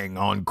Lang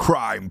on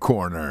Crime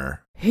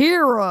Corner.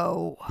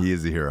 Hero. He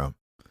is a hero.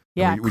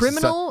 Yeah, We should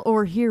criminal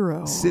or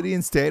hero. City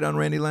and state on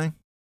Randy Lang?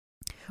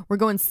 We're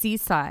going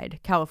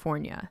Seaside,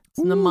 California. It's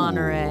in the Ooh.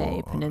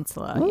 Monterey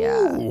Peninsula. Ooh.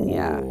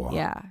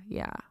 Yeah.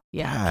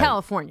 God.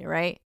 California,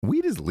 right?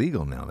 Weed is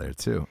legal now there,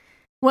 too.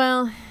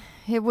 Well,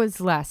 it was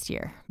last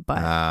year,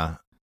 but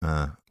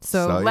last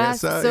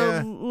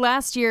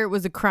year it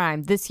was a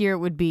crime. This year it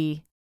would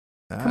be.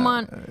 Come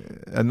on,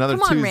 another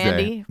come on, Tuesday.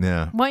 Randy.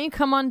 Yeah. Why don't you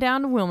come on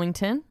down to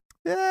Wilmington?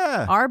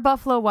 Yeah. Our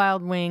Buffalo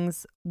Wild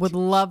Wings would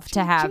love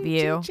to have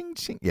you. Ching, ching,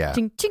 ching. Yeah.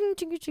 Ching, ching,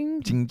 ching,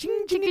 ching, Ching,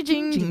 ching, ching, ching,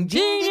 ching, ching,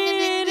 ching,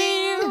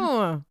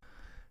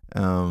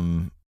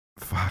 ching.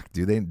 Fuck.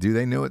 Do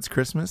they know it's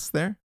Christmas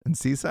there in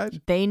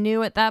Seaside? They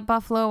knew at that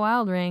Buffalo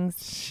Wild Wings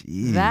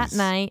Jeez. that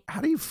night. How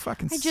do you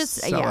fucking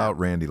sell yeah. out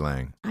Randy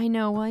Lang? I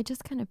know. Well, I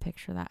just kind of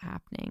picture that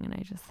happening, and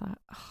I just thought,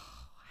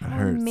 That how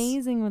hurts.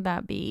 amazing would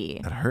that be?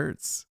 That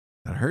hurts.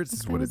 That hurts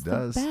is what it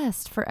does. The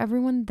best for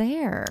everyone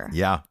there.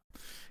 Yeah.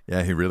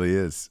 Yeah, he really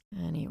is.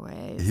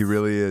 Anyways. He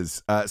really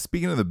is.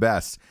 Speaking of the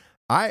best,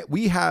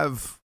 we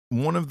have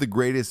one of the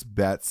greatest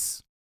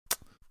bets,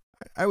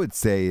 I would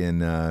say,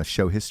 in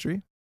show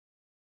history.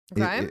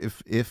 Okay.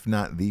 If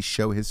not the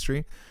show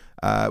history.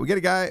 We got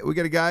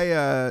a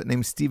guy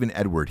named Stephen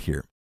Edward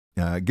here.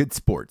 Good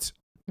sports.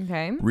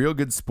 Okay. Real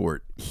good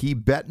sport. He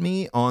bet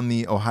me on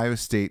the Ohio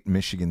State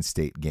Michigan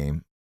State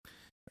game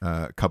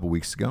a couple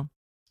weeks ago.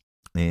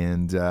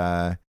 And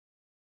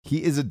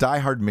he is a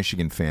diehard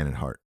Michigan fan at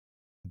heart,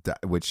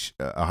 which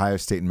Ohio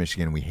State and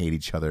Michigan, we hate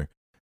each other.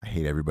 I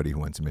hate everybody who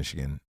went to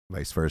Michigan,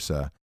 vice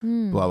versa,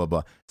 blah, blah,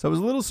 blah. So I was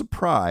a little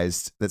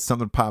surprised that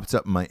something popped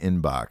up in my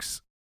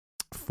inbox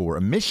for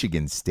a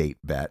Michigan State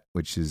bet,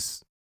 which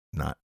is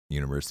not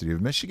University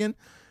of Michigan.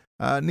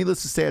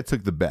 Needless to say, I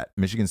took the bet.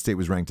 Michigan State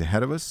was ranked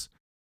ahead of us.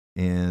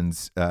 And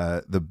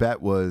the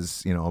bet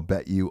was, I'll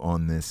bet you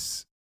on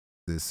this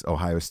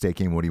Ohio State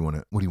game. What do you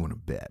want to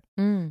bet?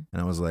 And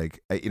I was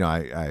like,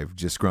 I've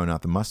just grown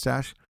out the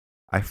mustache.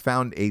 I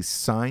found a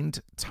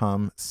signed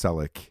Tom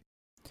Selleck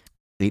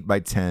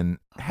 8x10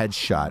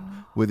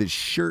 headshot with his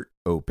shirt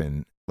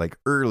open, like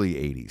early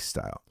 80s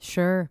style.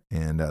 Sure.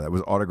 And that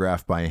was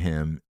autographed by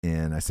him.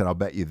 And I said, I'll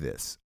bet you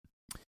this.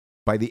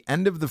 By the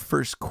end of the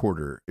first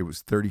quarter, it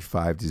was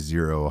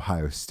 35-0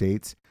 Ohio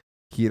State.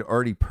 He had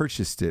already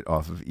purchased it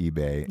off of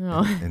eBay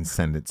and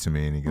sent it to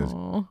me. And he goes,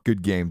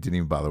 good game. Didn't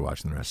even bother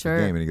watching the rest of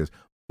the game. And he goes,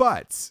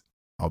 but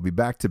I'll be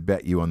back to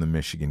bet you on the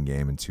Michigan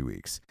game in 2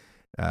 weeks.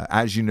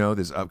 As you know,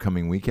 this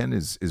upcoming weekend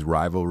is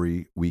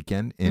rivalry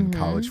weekend in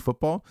college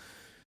football.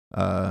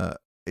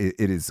 It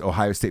is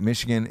Ohio State,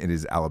 Michigan. It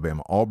is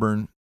Alabama,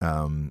 Auburn.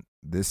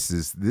 This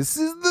is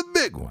the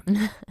big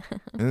one.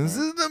 This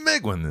is the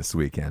big one this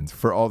weekend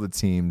for all the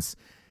teams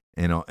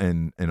and all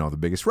the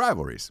biggest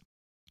rivalries.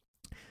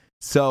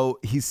 So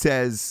he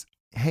says,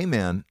 "Hey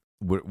man,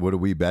 what are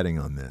we betting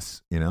on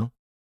this? What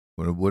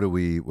are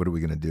we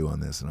going to do on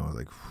this?" And I was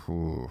like,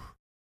 "Phew.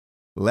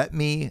 Let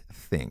me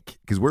think,"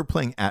 because we're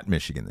playing at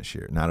Michigan this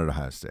year, not at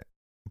Ohio State.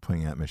 We're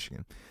playing at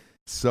Michigan.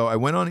 So I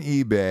went on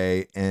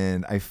eBay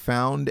and I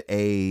found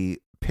a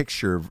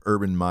picture of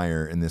Urban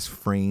Meyer in this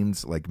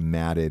framed, like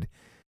matted,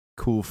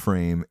 cool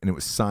frame, and it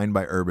was signed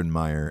by Urban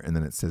Meyer, and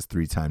then it says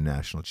 3-time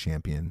national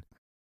champion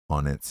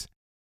on it.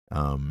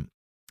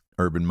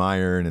 Urban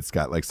Meyer, and it's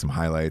got like some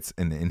highlights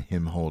and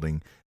him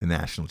holding the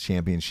national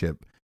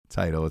championship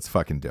title. It's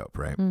fucking dope,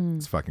 right?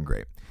 It's fucking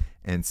great.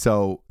 And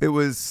so it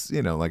was,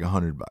 like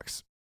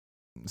 $100.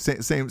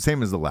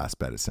 Same as the last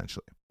bet,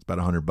 essentially. It's about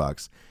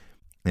 $100.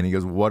 And he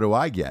goes, what do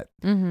I get?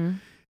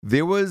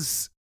 There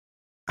was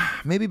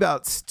maybe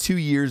about 2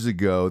 years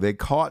ago, they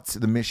caught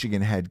the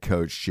Michigan head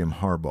coach, Jim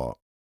Harbaugh.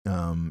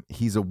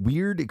 He's a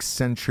weird,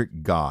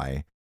 eccentric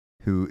guy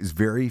who is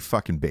very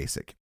fucking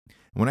basic.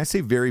 When I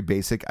say very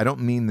basic, I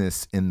don't mean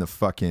this in the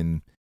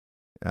fucking,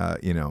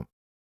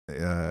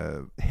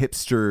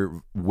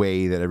 hipster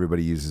way that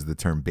everybody uses the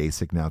term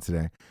basic now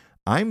today.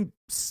 I'm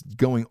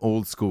going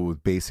old school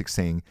with basic,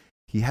 saying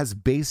he has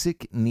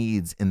basic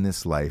needs in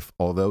this life,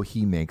 although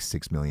he makes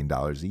 $6 million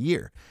a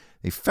year.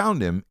 They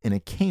found him in a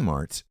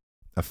Kmart,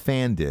 a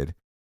fan did,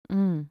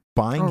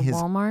 buying or his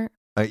Walmart.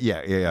 Like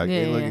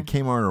a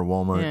Kmart or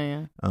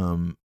Walmart.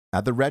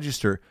 At the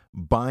register,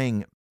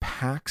 buying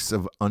packs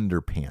of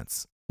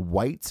underpants,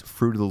 white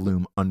Fruit of the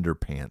Loom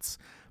underpants,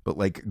 but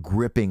like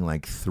gripping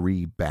like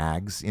 3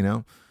 bags, So it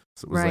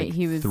was like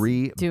he was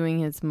doing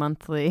his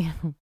monthly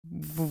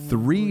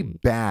 3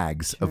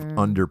 bags of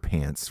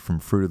underpants from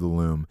Fruit of the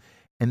Loom,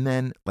 and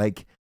then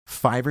like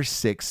 5 or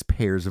 6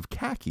 pairs of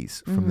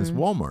khakis from this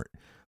Walmart,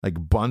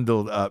 like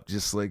bundled up,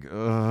 just like,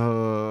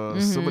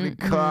 somebody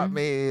caught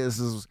me.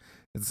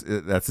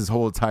 That's his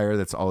whole attire.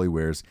 That's all he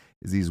wears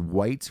is these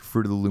white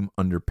Fruit of the Loom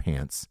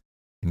underpants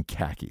and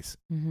khakis.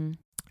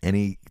 And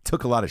he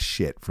took a lot of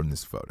shit from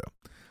this photo,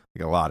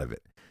 like a lot of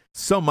it.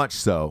 So much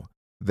so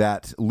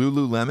that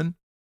Lululemon,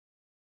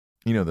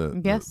 you know,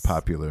 the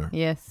popular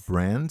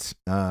brand,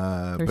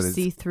 they're but it's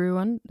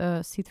see-through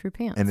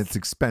pants, and it's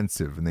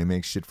expensive, and they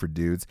make shit for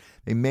dudes.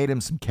 They made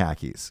him some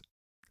khakis,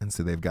 and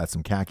so they've got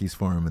some khakis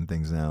for him and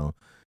things now.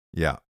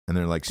 Yeah, and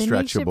they're like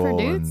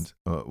stretchable and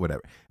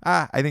whatever.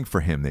 I think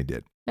for him they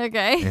did.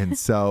 Okay. And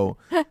so,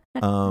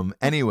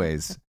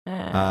 anyways,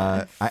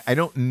 I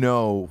don't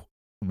know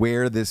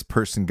where this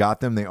person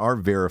got them. They are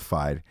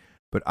verified,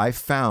 but I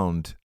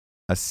found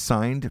a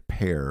signed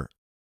pair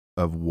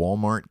of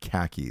Walmart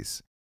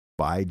khakis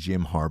by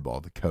Jim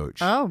Harbaugh, the coach.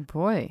 Oh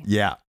boy.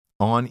 Yeah,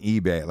 on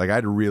eBay. Like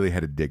I'd really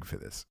had to dig for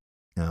this.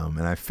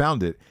 And I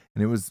found it,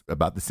 and it was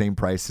about the same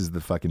price as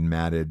the fucking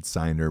matted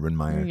signed Urban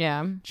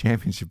Meyer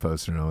championship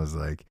poster. And I was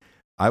like,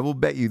 I will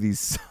bet you these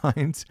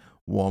signed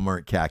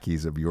Walmart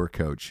khakis of your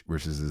coach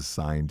versus his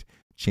signed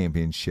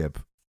championship,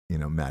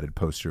 matted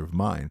poster of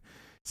mine.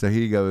 So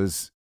he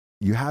goes,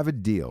 you have a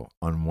deal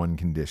on one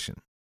condition.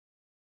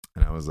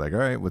 And I was like, all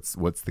right, what's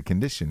the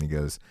condition? He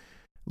goes,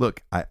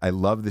 look, I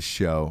love the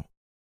show.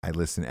 I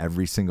listen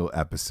every single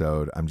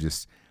episode. I'm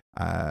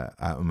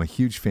a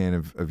huge fan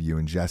of you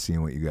and Jesse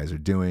and what you guys are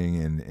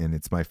doing. And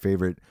it's my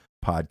favorite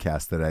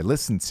podcast that I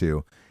listen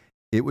to.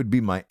 It would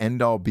be my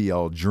end all be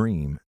all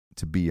dream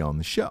to be on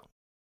the show.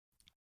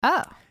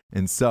 Oh.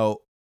 And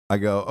so I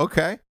go,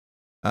 okay.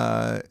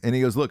 And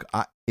he goes, look,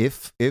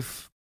 if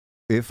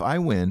I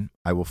win,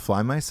 I will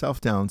fly myself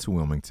down to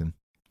Wilmington.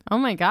 Oh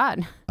my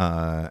God.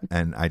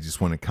 And I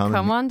just want to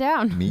come on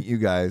down, meet you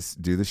guys,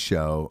 do the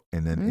show,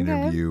 and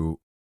then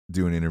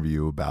do an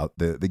interview about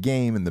the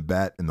game and the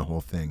bet and the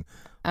whole thing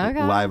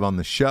live on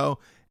the show.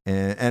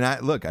 And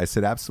I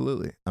said,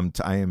 absolutely.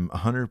 I am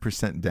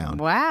 100% down.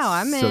 Wow,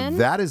 I'm in. So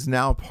that is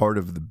now part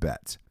of the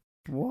bet.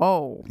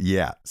 Whoa.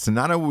 Yeah. So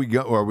not only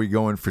are we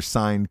going for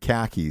signed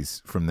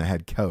khakis from the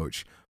head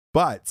coach,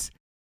 but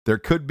there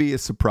could be a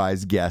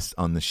surprise guest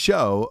on the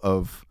show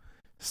of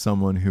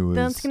someone who is.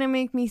 That's going to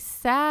make me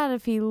sad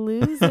if he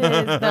loses, though.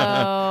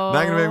 Not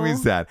going to make me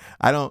sad.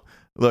 I don't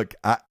look.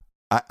 I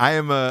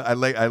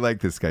like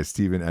this guy,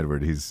 Stephen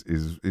Edward. He's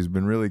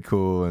been really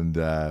cool, and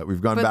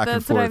we've gone back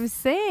and forth. That's what I'm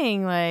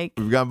saying. Like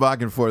we've gone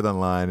back and forth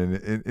online,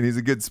 and he's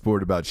a good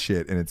sport about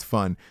shit, and it's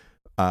fun.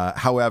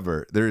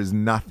 However, there is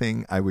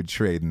nothing I would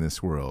trade in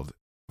this world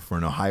for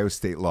an Ohio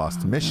State loss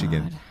to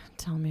Michigan. God.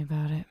 Tell me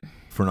about it.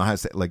 For an Ohio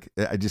State, like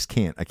I just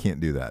can't. I can't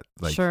do that.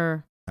 Like,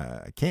 sure.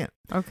 I can't.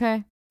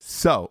 Okay.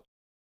 So,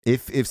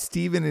 if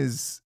Stephen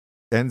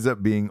ends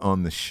up being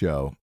on the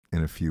show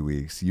in a few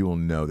weeks, you will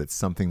know that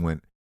something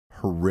went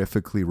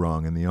horrifically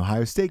wrong in the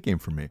Ohio State game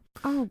for me.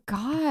 Oh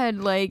God!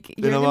 Like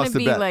you're gonna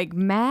be like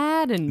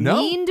mad and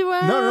mean to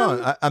him?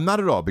 No. I'm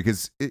not at all,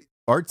 because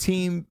our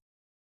team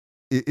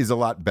is a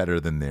lot better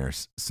than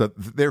theirs. So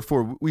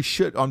therefore,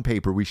 on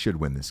paper, we should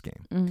win this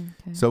game.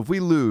 Okay. So if we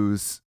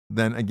lose,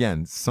 then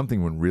again,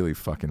 something went really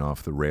fucking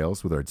off the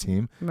rails with our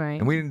team, right?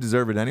 And we didn't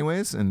deserve it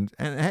anyways. And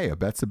hey, a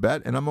bet's a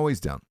bet, and I'm always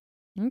down.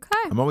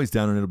 Okay. I'm always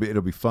down, and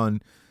it'll be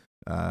fun.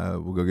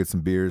 We'll go get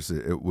some beers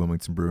at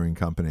Wilmington Brewing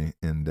Company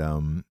and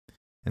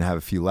have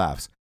a few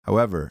laughs.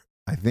 However,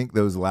 I think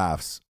those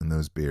laughs and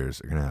those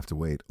beers are going to have to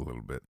wait a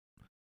little bit.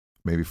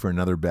 Maybe for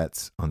another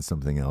bets on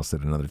something else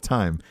at another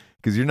time,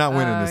 because you're not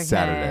winning this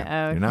Saturday.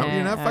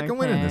 You're not fucking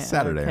winning this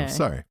Saturday. I'm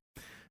sorry.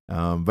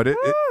 But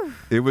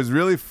it was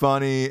really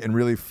funny and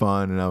really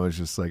fun, and I was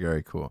just like, all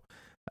right, cool.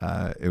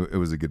 It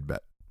was a good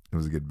bet. It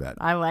was a good bet.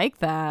 I like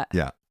that.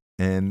 Yeah.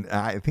 And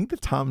I think the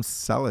Tom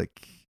Selleck,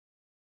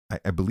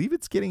 I believe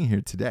it's getting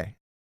here today.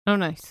 Oh,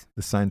 nice.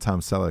 The signed Tom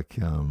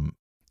Selleck.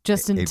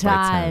 Just in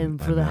time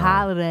for the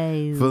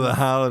holidays. For the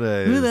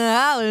holidays. For the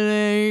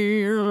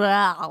holidays.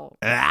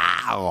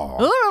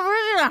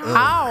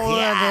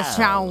 The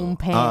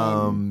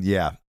champagne.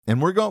 Yeah.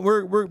 And we're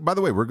by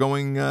the way, we're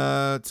going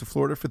to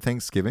Florida for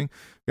Thanksgiving.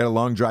 Got a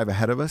long drive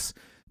ahead of us.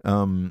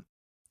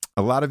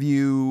 A lot of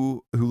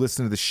you who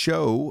listen to the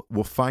show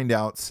will find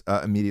out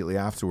immediately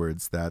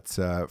afterwards that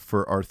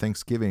for our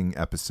Thanksgiving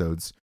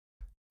episode,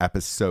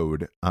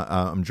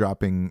 I'm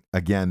dropping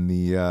again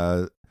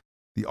the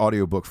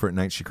audiobook for At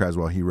Night She Cries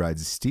While He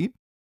Rides a Steed,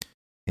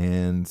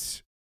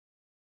 and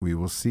we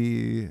will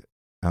see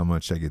how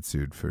much I get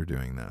sued for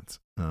doing that.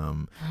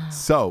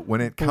 So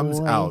when it comes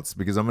out,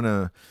 because I'm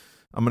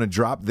gonna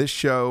drop this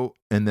show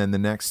and then the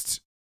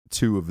next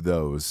two of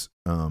those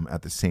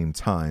at the same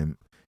time.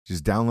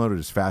 Just download it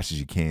as fast as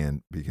you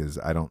can, because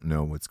I don't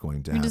know what's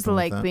going to happen. You just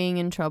like being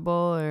in trouble,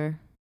 or?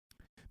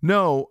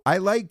 No, I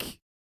like.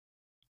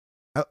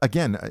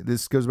 Again,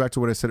 this goes back to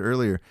what I said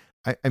earlier.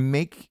 I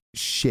make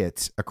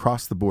shit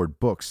across the board,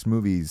 books,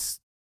 movies,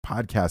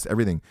 podcasts,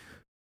 everything,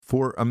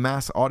 for a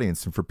mass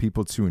audience and for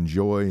people to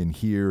enjoy and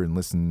hear and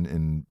listen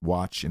and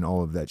watch and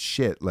all of that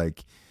shit.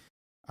 Like,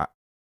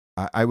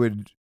 I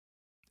would,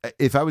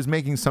 if I was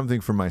making something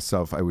for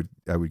myself, I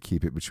would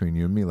keep it between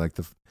you and me, like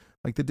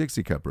the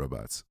Dixie Cup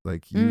robots.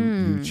 Like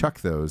you chuck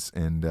those,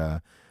 and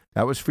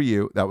that was for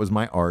you. That was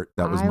my art.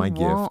 That was my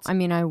gift. I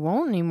mean, I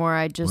won't anymore.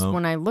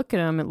 When I look at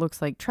them, it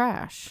looks like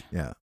trash.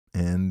 Yeah.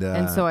 And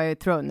so I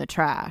throw it in the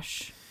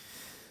trash.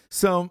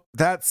 So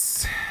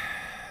that's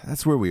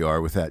where we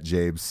are with that,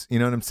 Jabes. You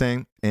know what I'm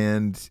saying?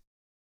 And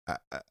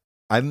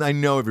I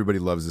know everybody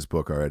loves this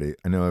book already.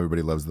 I know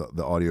everybody loves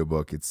the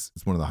audiobook. It's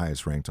one of the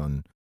highest ranked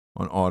on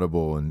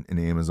Audible and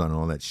Amazon and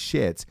all that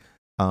shit.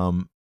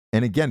 And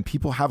again,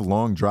 people have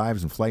long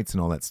drives and flights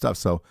and all that stuff.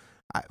 So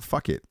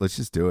fuck it. Let's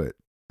just do it.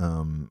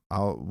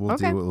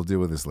 We'll deal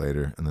with this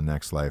later in the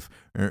next life,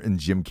 or in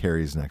Jim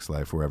Carrey's next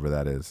life, wherever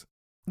that is.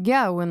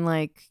 Yeah, when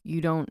like you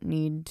don't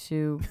need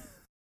to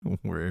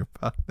worry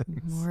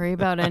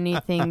about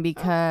anything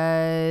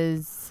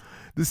because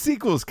the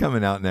sequel's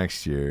coming out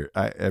next year.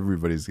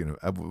 Everybody's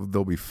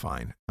they'll be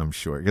fine, I'm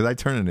sure, because I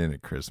turn it in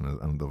at Christmas.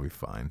 They'll be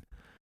fine.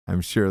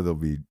 I'm sure they'll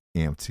be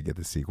amped to get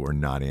the sequel, or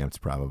not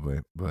amped probably.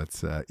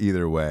 But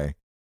either way,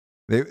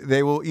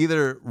 they will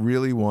either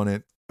really want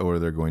it, or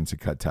they're going to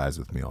cut ties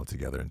with me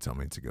altogether and tell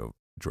me to go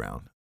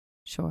drown.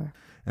 Sure.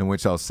 And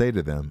which I'll say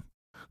to them,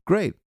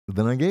 great.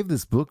 Then I gave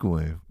this book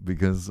away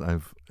because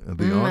I've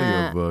the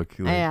audio book.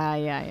 Like,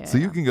 yeah. So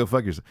you can go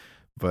fuck yourself.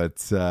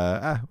 But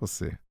we'll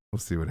see. We'll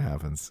see what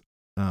happens.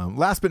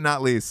 Last but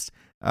not least,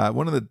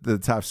 one of the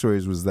top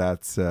stories was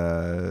that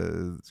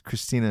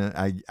Christina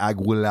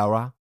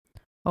Aguilera.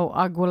 Oh,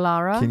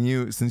 Aguilera. Can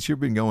you, since you've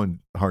been going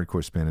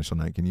hardcore Spanish all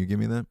night, can you give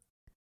me that?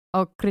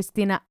 Oh,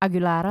 Christina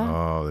Aguilera.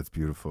 Oh, that's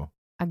beautiful.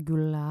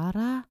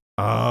 Aguilera.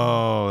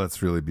 Oh,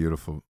 that's really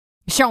beautiful.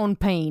 Sean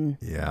Payne.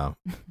 Yeah.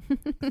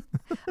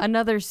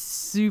 Another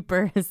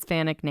super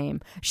Hispanic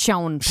name.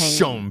 Sean Payne.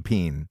 Sean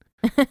Payne.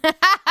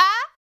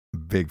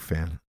 Big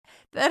fan.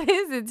 That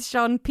is, it's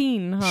Sean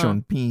Payne, huh?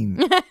 Sean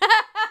Payne.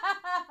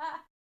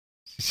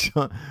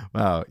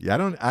 Wow. Yeah,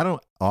 I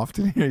don't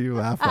often hear you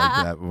laugh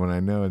like that, but when I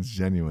know it's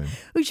genuine.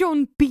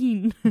 Sean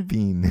Payne.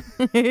 Payne.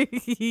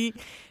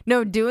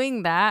 No,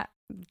 doing that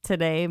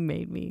today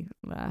made me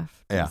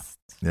laugh. Yeah.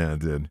 Yeah, it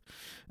did.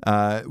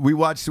 We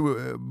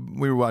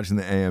were watching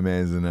the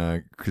AMAs,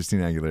 and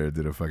Christina Aguilera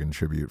did a fucking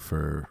tribute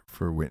for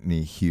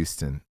Whitney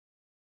Houston.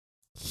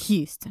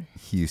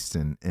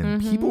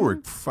 And people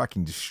were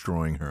fucking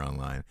destroying her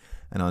online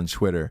and on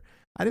Twitter.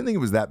 I didn't think it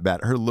was that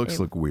bad. Her looks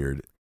look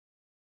weird.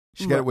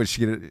 She got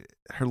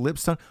her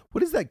lips done.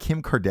 What is that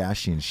Kim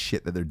Kardashian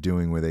shit that they're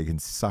doing where they can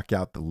suck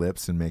out the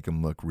lips and make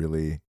them look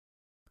really?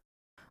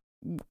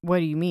 What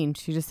do you mean?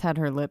 She just had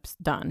her lips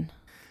done.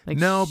 Like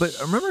no, but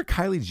remember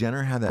Kylie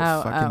Jenner had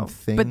that fucking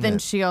thing. But then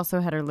she also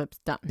had her lips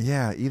done.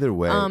 Yeah, either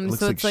way. It looks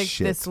so it's like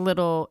shit. this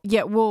little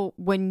well,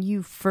 when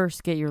you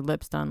first get your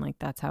lips done, like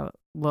that's how it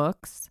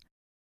looks.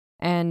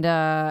 And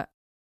yeah.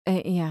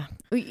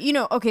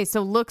 Okay,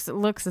 so looks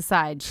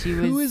aside,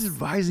 Who is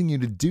advising you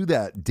to do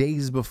that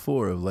days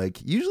before? Of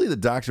like, usually the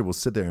doctor will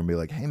sit there and be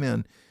like, "Hey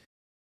man,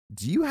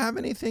 do you have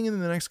anything in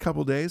the next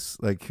couple days?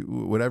 Like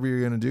whatever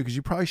you're going to do? Because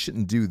you probably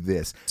shouldn't do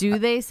this." Do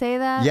they say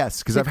that? Yes,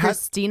 because I've had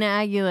Christina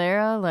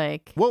Aguilera.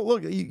 Like, well,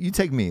 look, you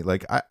take me.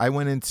 Like I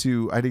had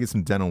to get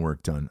some dental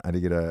work done. I had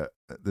to get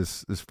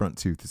this front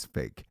tooth is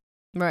fake,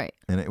 right?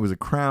 And it was a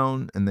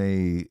crown, and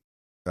they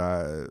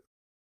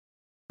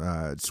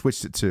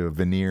switched it to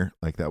veneer.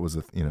 Like that was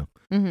when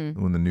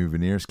the new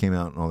veneers came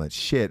out and all that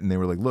shit. And they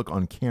were like, "Look,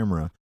 on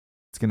camera,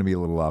 it's going to be a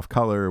little off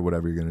color or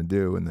whatever you're going to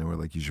do." And they were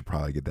like, "You should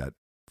probably get that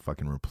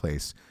fucking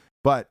replace."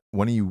 But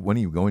when are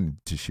you going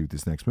to shoot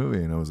this next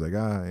movie? And I was like,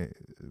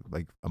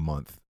 like a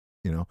month,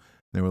 And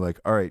they were like,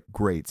 "All right,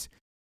 great.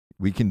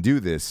 We can do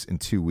this in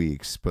 2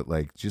 weeks, but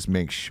like just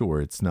make sure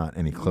it's not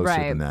any closer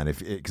than that.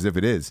 Because if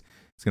it is,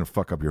 it's going to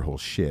fuck up your whole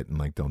shit, and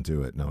like don't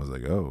do it." And I was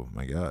like, "Oh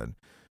my God."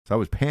 So I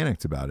was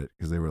panicked about it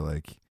because they were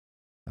like,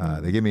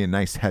 they gave me a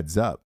nice heads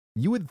up.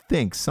 You would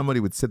think somebody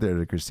would sit there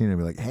to Christina and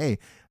be like, "Hey, I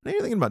know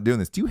you're thinking about doing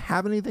this. Do you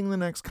have anything in the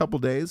next couple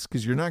days?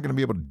 Because you're not going to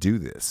be able to do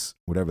this,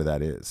 whatever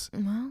that is."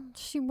 Well,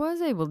 she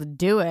was able to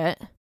do it.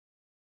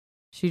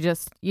 She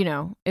just,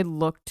 it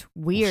looked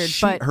weird.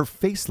 But her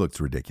face looked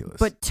ridiculous.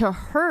 But to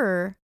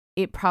her,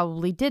 it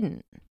probably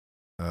didn't.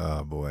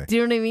 Oh, boy. Do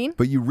you know what I mean?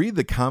 But you read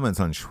the comments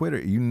on Twitter,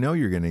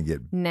 you're going to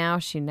get... Now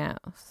she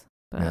knows.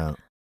 But,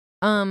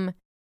 yeah.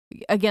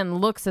 Again,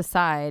 looks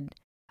aside,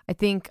 I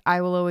think "I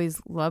Will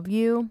Always Love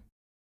You"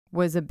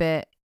 was a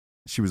bit...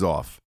 She was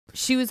off.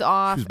 She was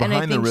off, and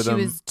I think she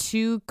was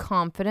too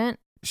confident.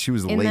 She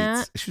was late.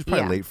 That. She was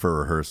probably late for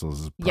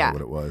rehearsals is probably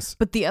what it was.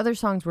 But the other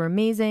songs were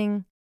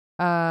amazing.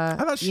 I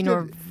thought she did.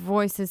 Her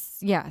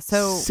voices,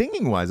 so...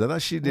 Singing-wise, I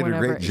thought she did a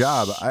great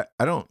job.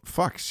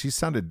 She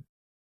sounded...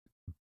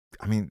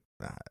 I mean...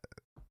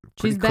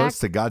 pretty close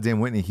to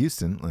goddamn Whitney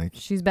Houston. Like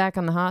she's back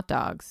on the hot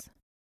dogs.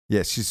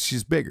 Yeah,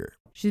 she's bigger.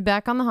 She's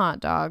back on the hot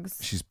dogs.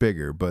 She's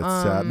bigger,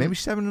 but maybe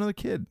she's having another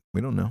kid.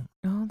 We don't know.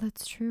 Oh,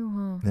 that's true,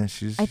 huh? Yeah,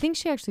 I think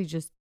she actually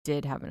just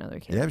did have another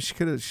kid. Yeah, but she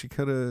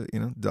could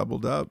have,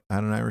 doubled up,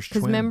 had an Irish twin.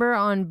 Because remember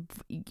on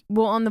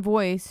The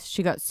Voice,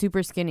 she got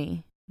super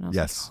skinny. And I was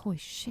like, holy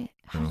shit!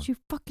 How did you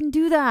fucking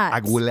do that?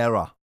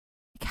 Aguilera.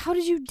 Like, how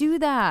did you do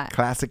that?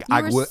 Classic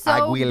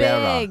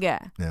Aguilera. Big.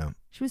 Yeah.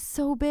 She was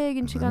so big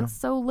and she got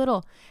so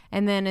little.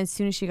 And then as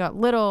soon as she got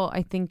little,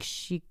 I think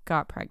she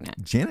got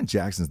pregnant. Janet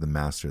Jackson's the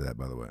master of that,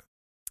 by the way.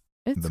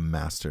 It's, the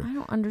master. I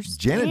don't understand.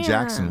 Janet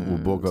Jackson will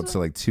bulk up to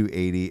like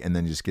 280 and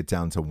then just get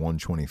down to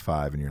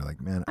 125, and you're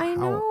like, man, I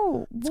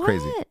know. It's what?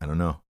 crazy. I don't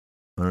know.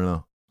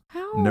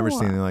 How? I've never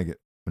seen anything like it.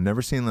 I've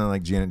never seen anything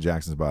like Janet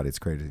Jackson's body. It's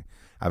crazy.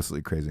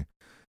 Absolutely crazy.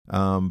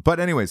 But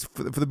anyways,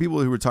 for the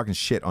people who were talking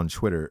shit on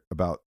Twitter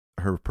about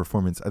her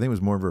performance, I think it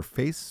was more of her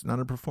face, not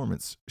her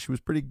performance. She was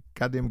pretty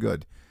goddamn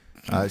good.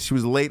 She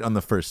was late on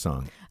the first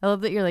song. I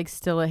love that you're like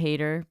still a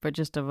hater, but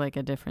just of like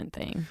a different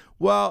thing.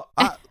 Well,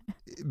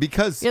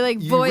 because you're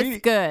like voice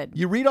good.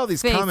 You read all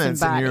these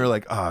comments and you're body.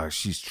 like, oh,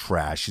 she's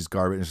trash, she's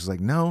garbage. And she's like,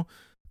 no,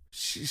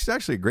 she's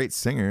actually a great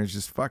singer. It's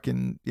just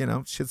fucking, she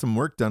had some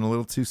work done a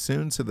little too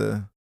soon to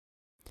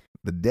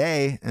the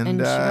day,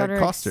 and it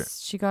cost her.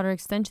 She got her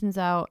extensions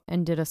out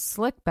and did a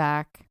slick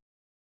back.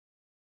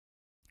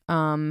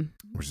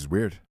 Which is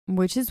weird.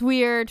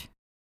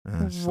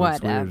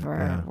 Whatever.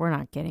 Yeah. We're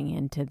not getting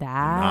into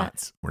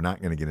that. We're not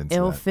going to get into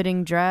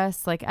ill-fitting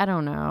dress. Like, I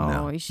don't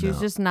know. No, She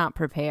was just not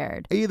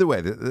prepared. Either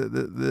way,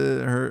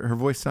 her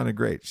voice sounded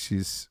great.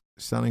 She's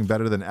sounding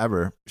better than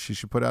ever. She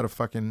should put out a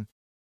fucking...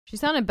 She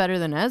sounded better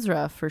than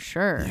Ezra, for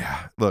sure.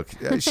 Yeah. Look,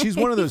 she's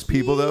one of those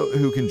people, though,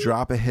 who can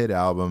drop a hit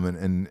album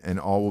and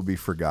all will be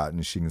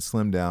forgotten. She can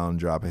slim down,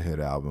 drop a hit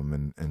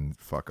album, and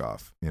fuck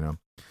off,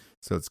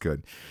 So it's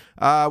good.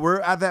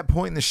 We're at that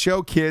point in the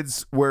show,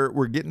 kids, where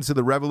we're getting to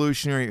the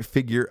revolutionary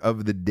figure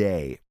of the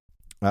day.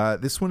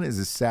 This one is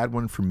a sad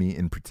one for me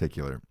in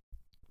particular.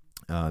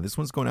 This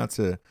one's going out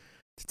to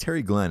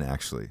Terry Glenn,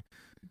 actually,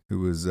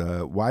 who was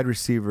a wide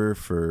receiver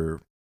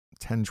for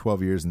 10,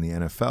 12 years in the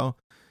NFL.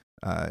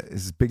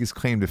 His biggest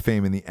claim to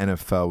fame in the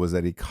NFL was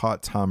that he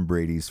caught Tom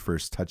Brady's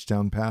first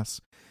touchdown pass.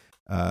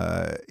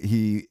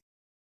 He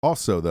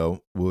also,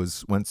 though,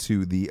 went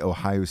to the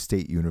Ohio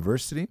State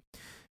University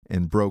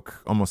and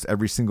broke almost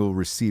every single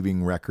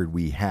receiving record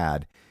we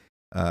had.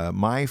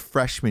 My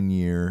freshman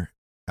year,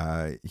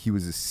 he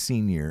was a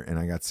senior, and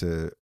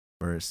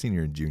or a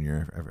senior and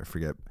junior, I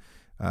forget.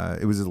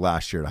 It was his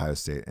last year at Ohio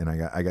State, and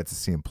I got to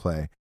see him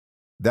play.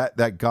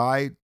 That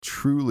guy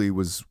truly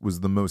was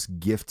the most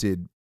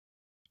gifted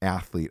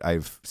athlete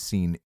I've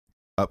seen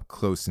up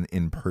close and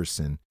in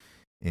person,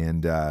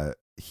 and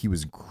he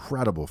was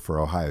incredible for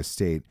Ohio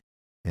State.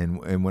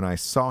 And when I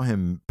saw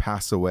him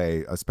pass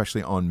away,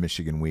 especially on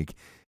Michigan week,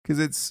 because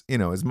it's,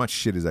 as much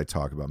shit as I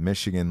talk about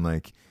Michigan,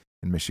 like,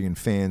 and Michigan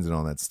fans and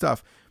all that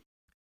stuff,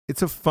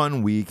 it's a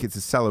fun week. It's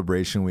a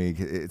celebration week.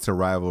 It's a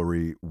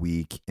rivalry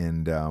week.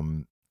 And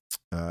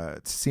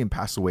to see him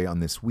pass away on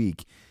this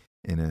week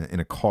in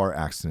a car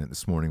accident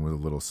this morning was a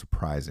little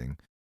surprising.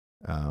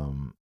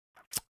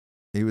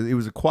 He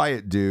was a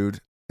quiet dude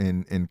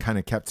and kind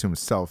of kept to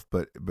himself,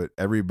 but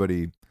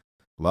everybody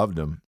loved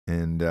him,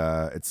 and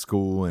at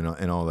school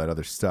and all that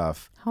other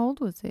stuff. How old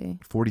was he?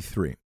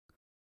 43.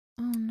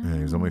 Oh, no. And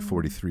he was only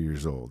 43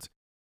 years old.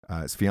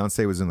 His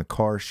fiance was in the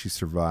car. She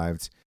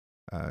survived.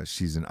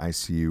 She's in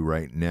ICU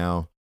right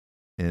now.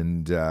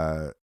 And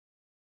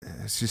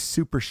it's just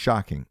super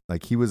shocking.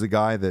 Like, he was a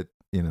guy that,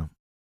 you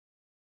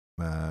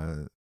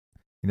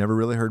never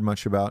really heard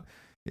much about.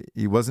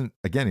 He wasn't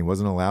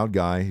a loud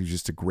guy. He was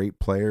just a great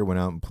player, went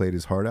out and played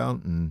his heart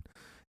out, and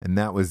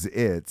that was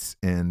it.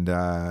 And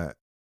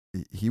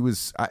he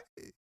was,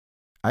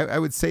 I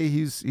would say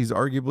he's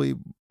arguably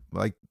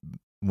like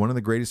one of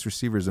the greatest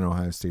receivers in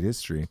Ohio State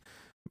history,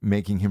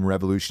 making him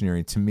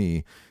revolutionary to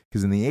me.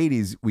 Because in the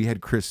 80s, we had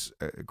Chris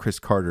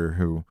Carter,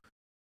 who,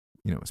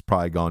 has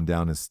probably gone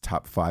down as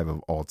top 5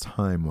 of all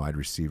time wide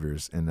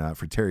receivers. And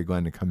for Terry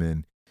Glenn to come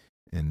in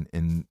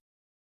and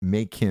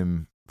make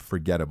him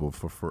forgettable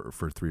for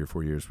 3 or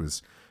 4 years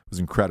was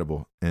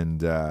incredible.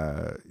 And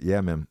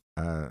yeah, man,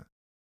 to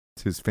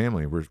his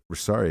family, we're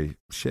sorry.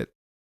 Shit,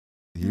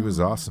 he was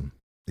awesome.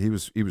 He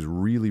was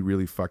really,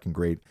 really fucking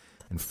great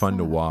and fun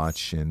to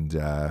watch. And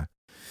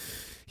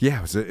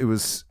yeah, it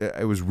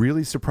was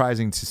really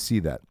surprising to see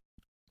that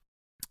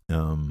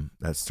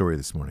story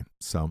this morning.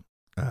 So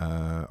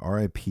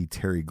R.I.P.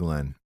 Terry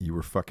Glenn, you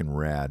were fucking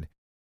rad.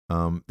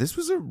 This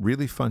was a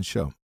really fun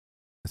show.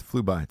 It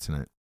flew by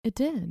tonight. It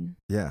did.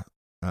 Yeah.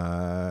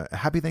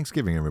 Happy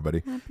Thanksgiving,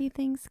 everybody. Happy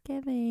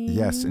Thanksgiving.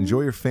 Yes.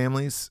 Enjoy your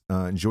families.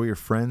 Enjoy your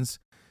friends.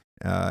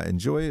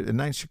 Enjoy a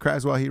night she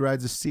cries while he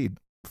rides a steed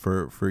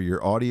for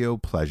your audio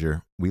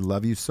pleasure. We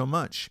love you so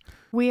much.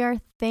 We are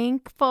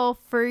thankful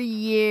for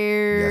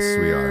you. Yes,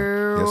 we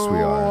are. Yes, we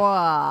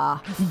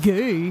are.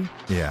 Gay.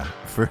 Yeah.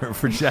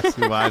 For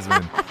Jesse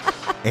Wiseman,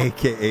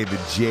 a.k.a. the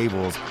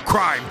Jables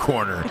Crime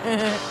Corner.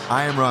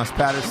 I am Ross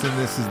Patterson.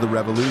 This is The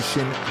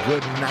Revolution.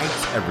 Good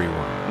night,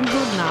 everyone.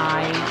 Good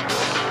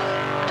night.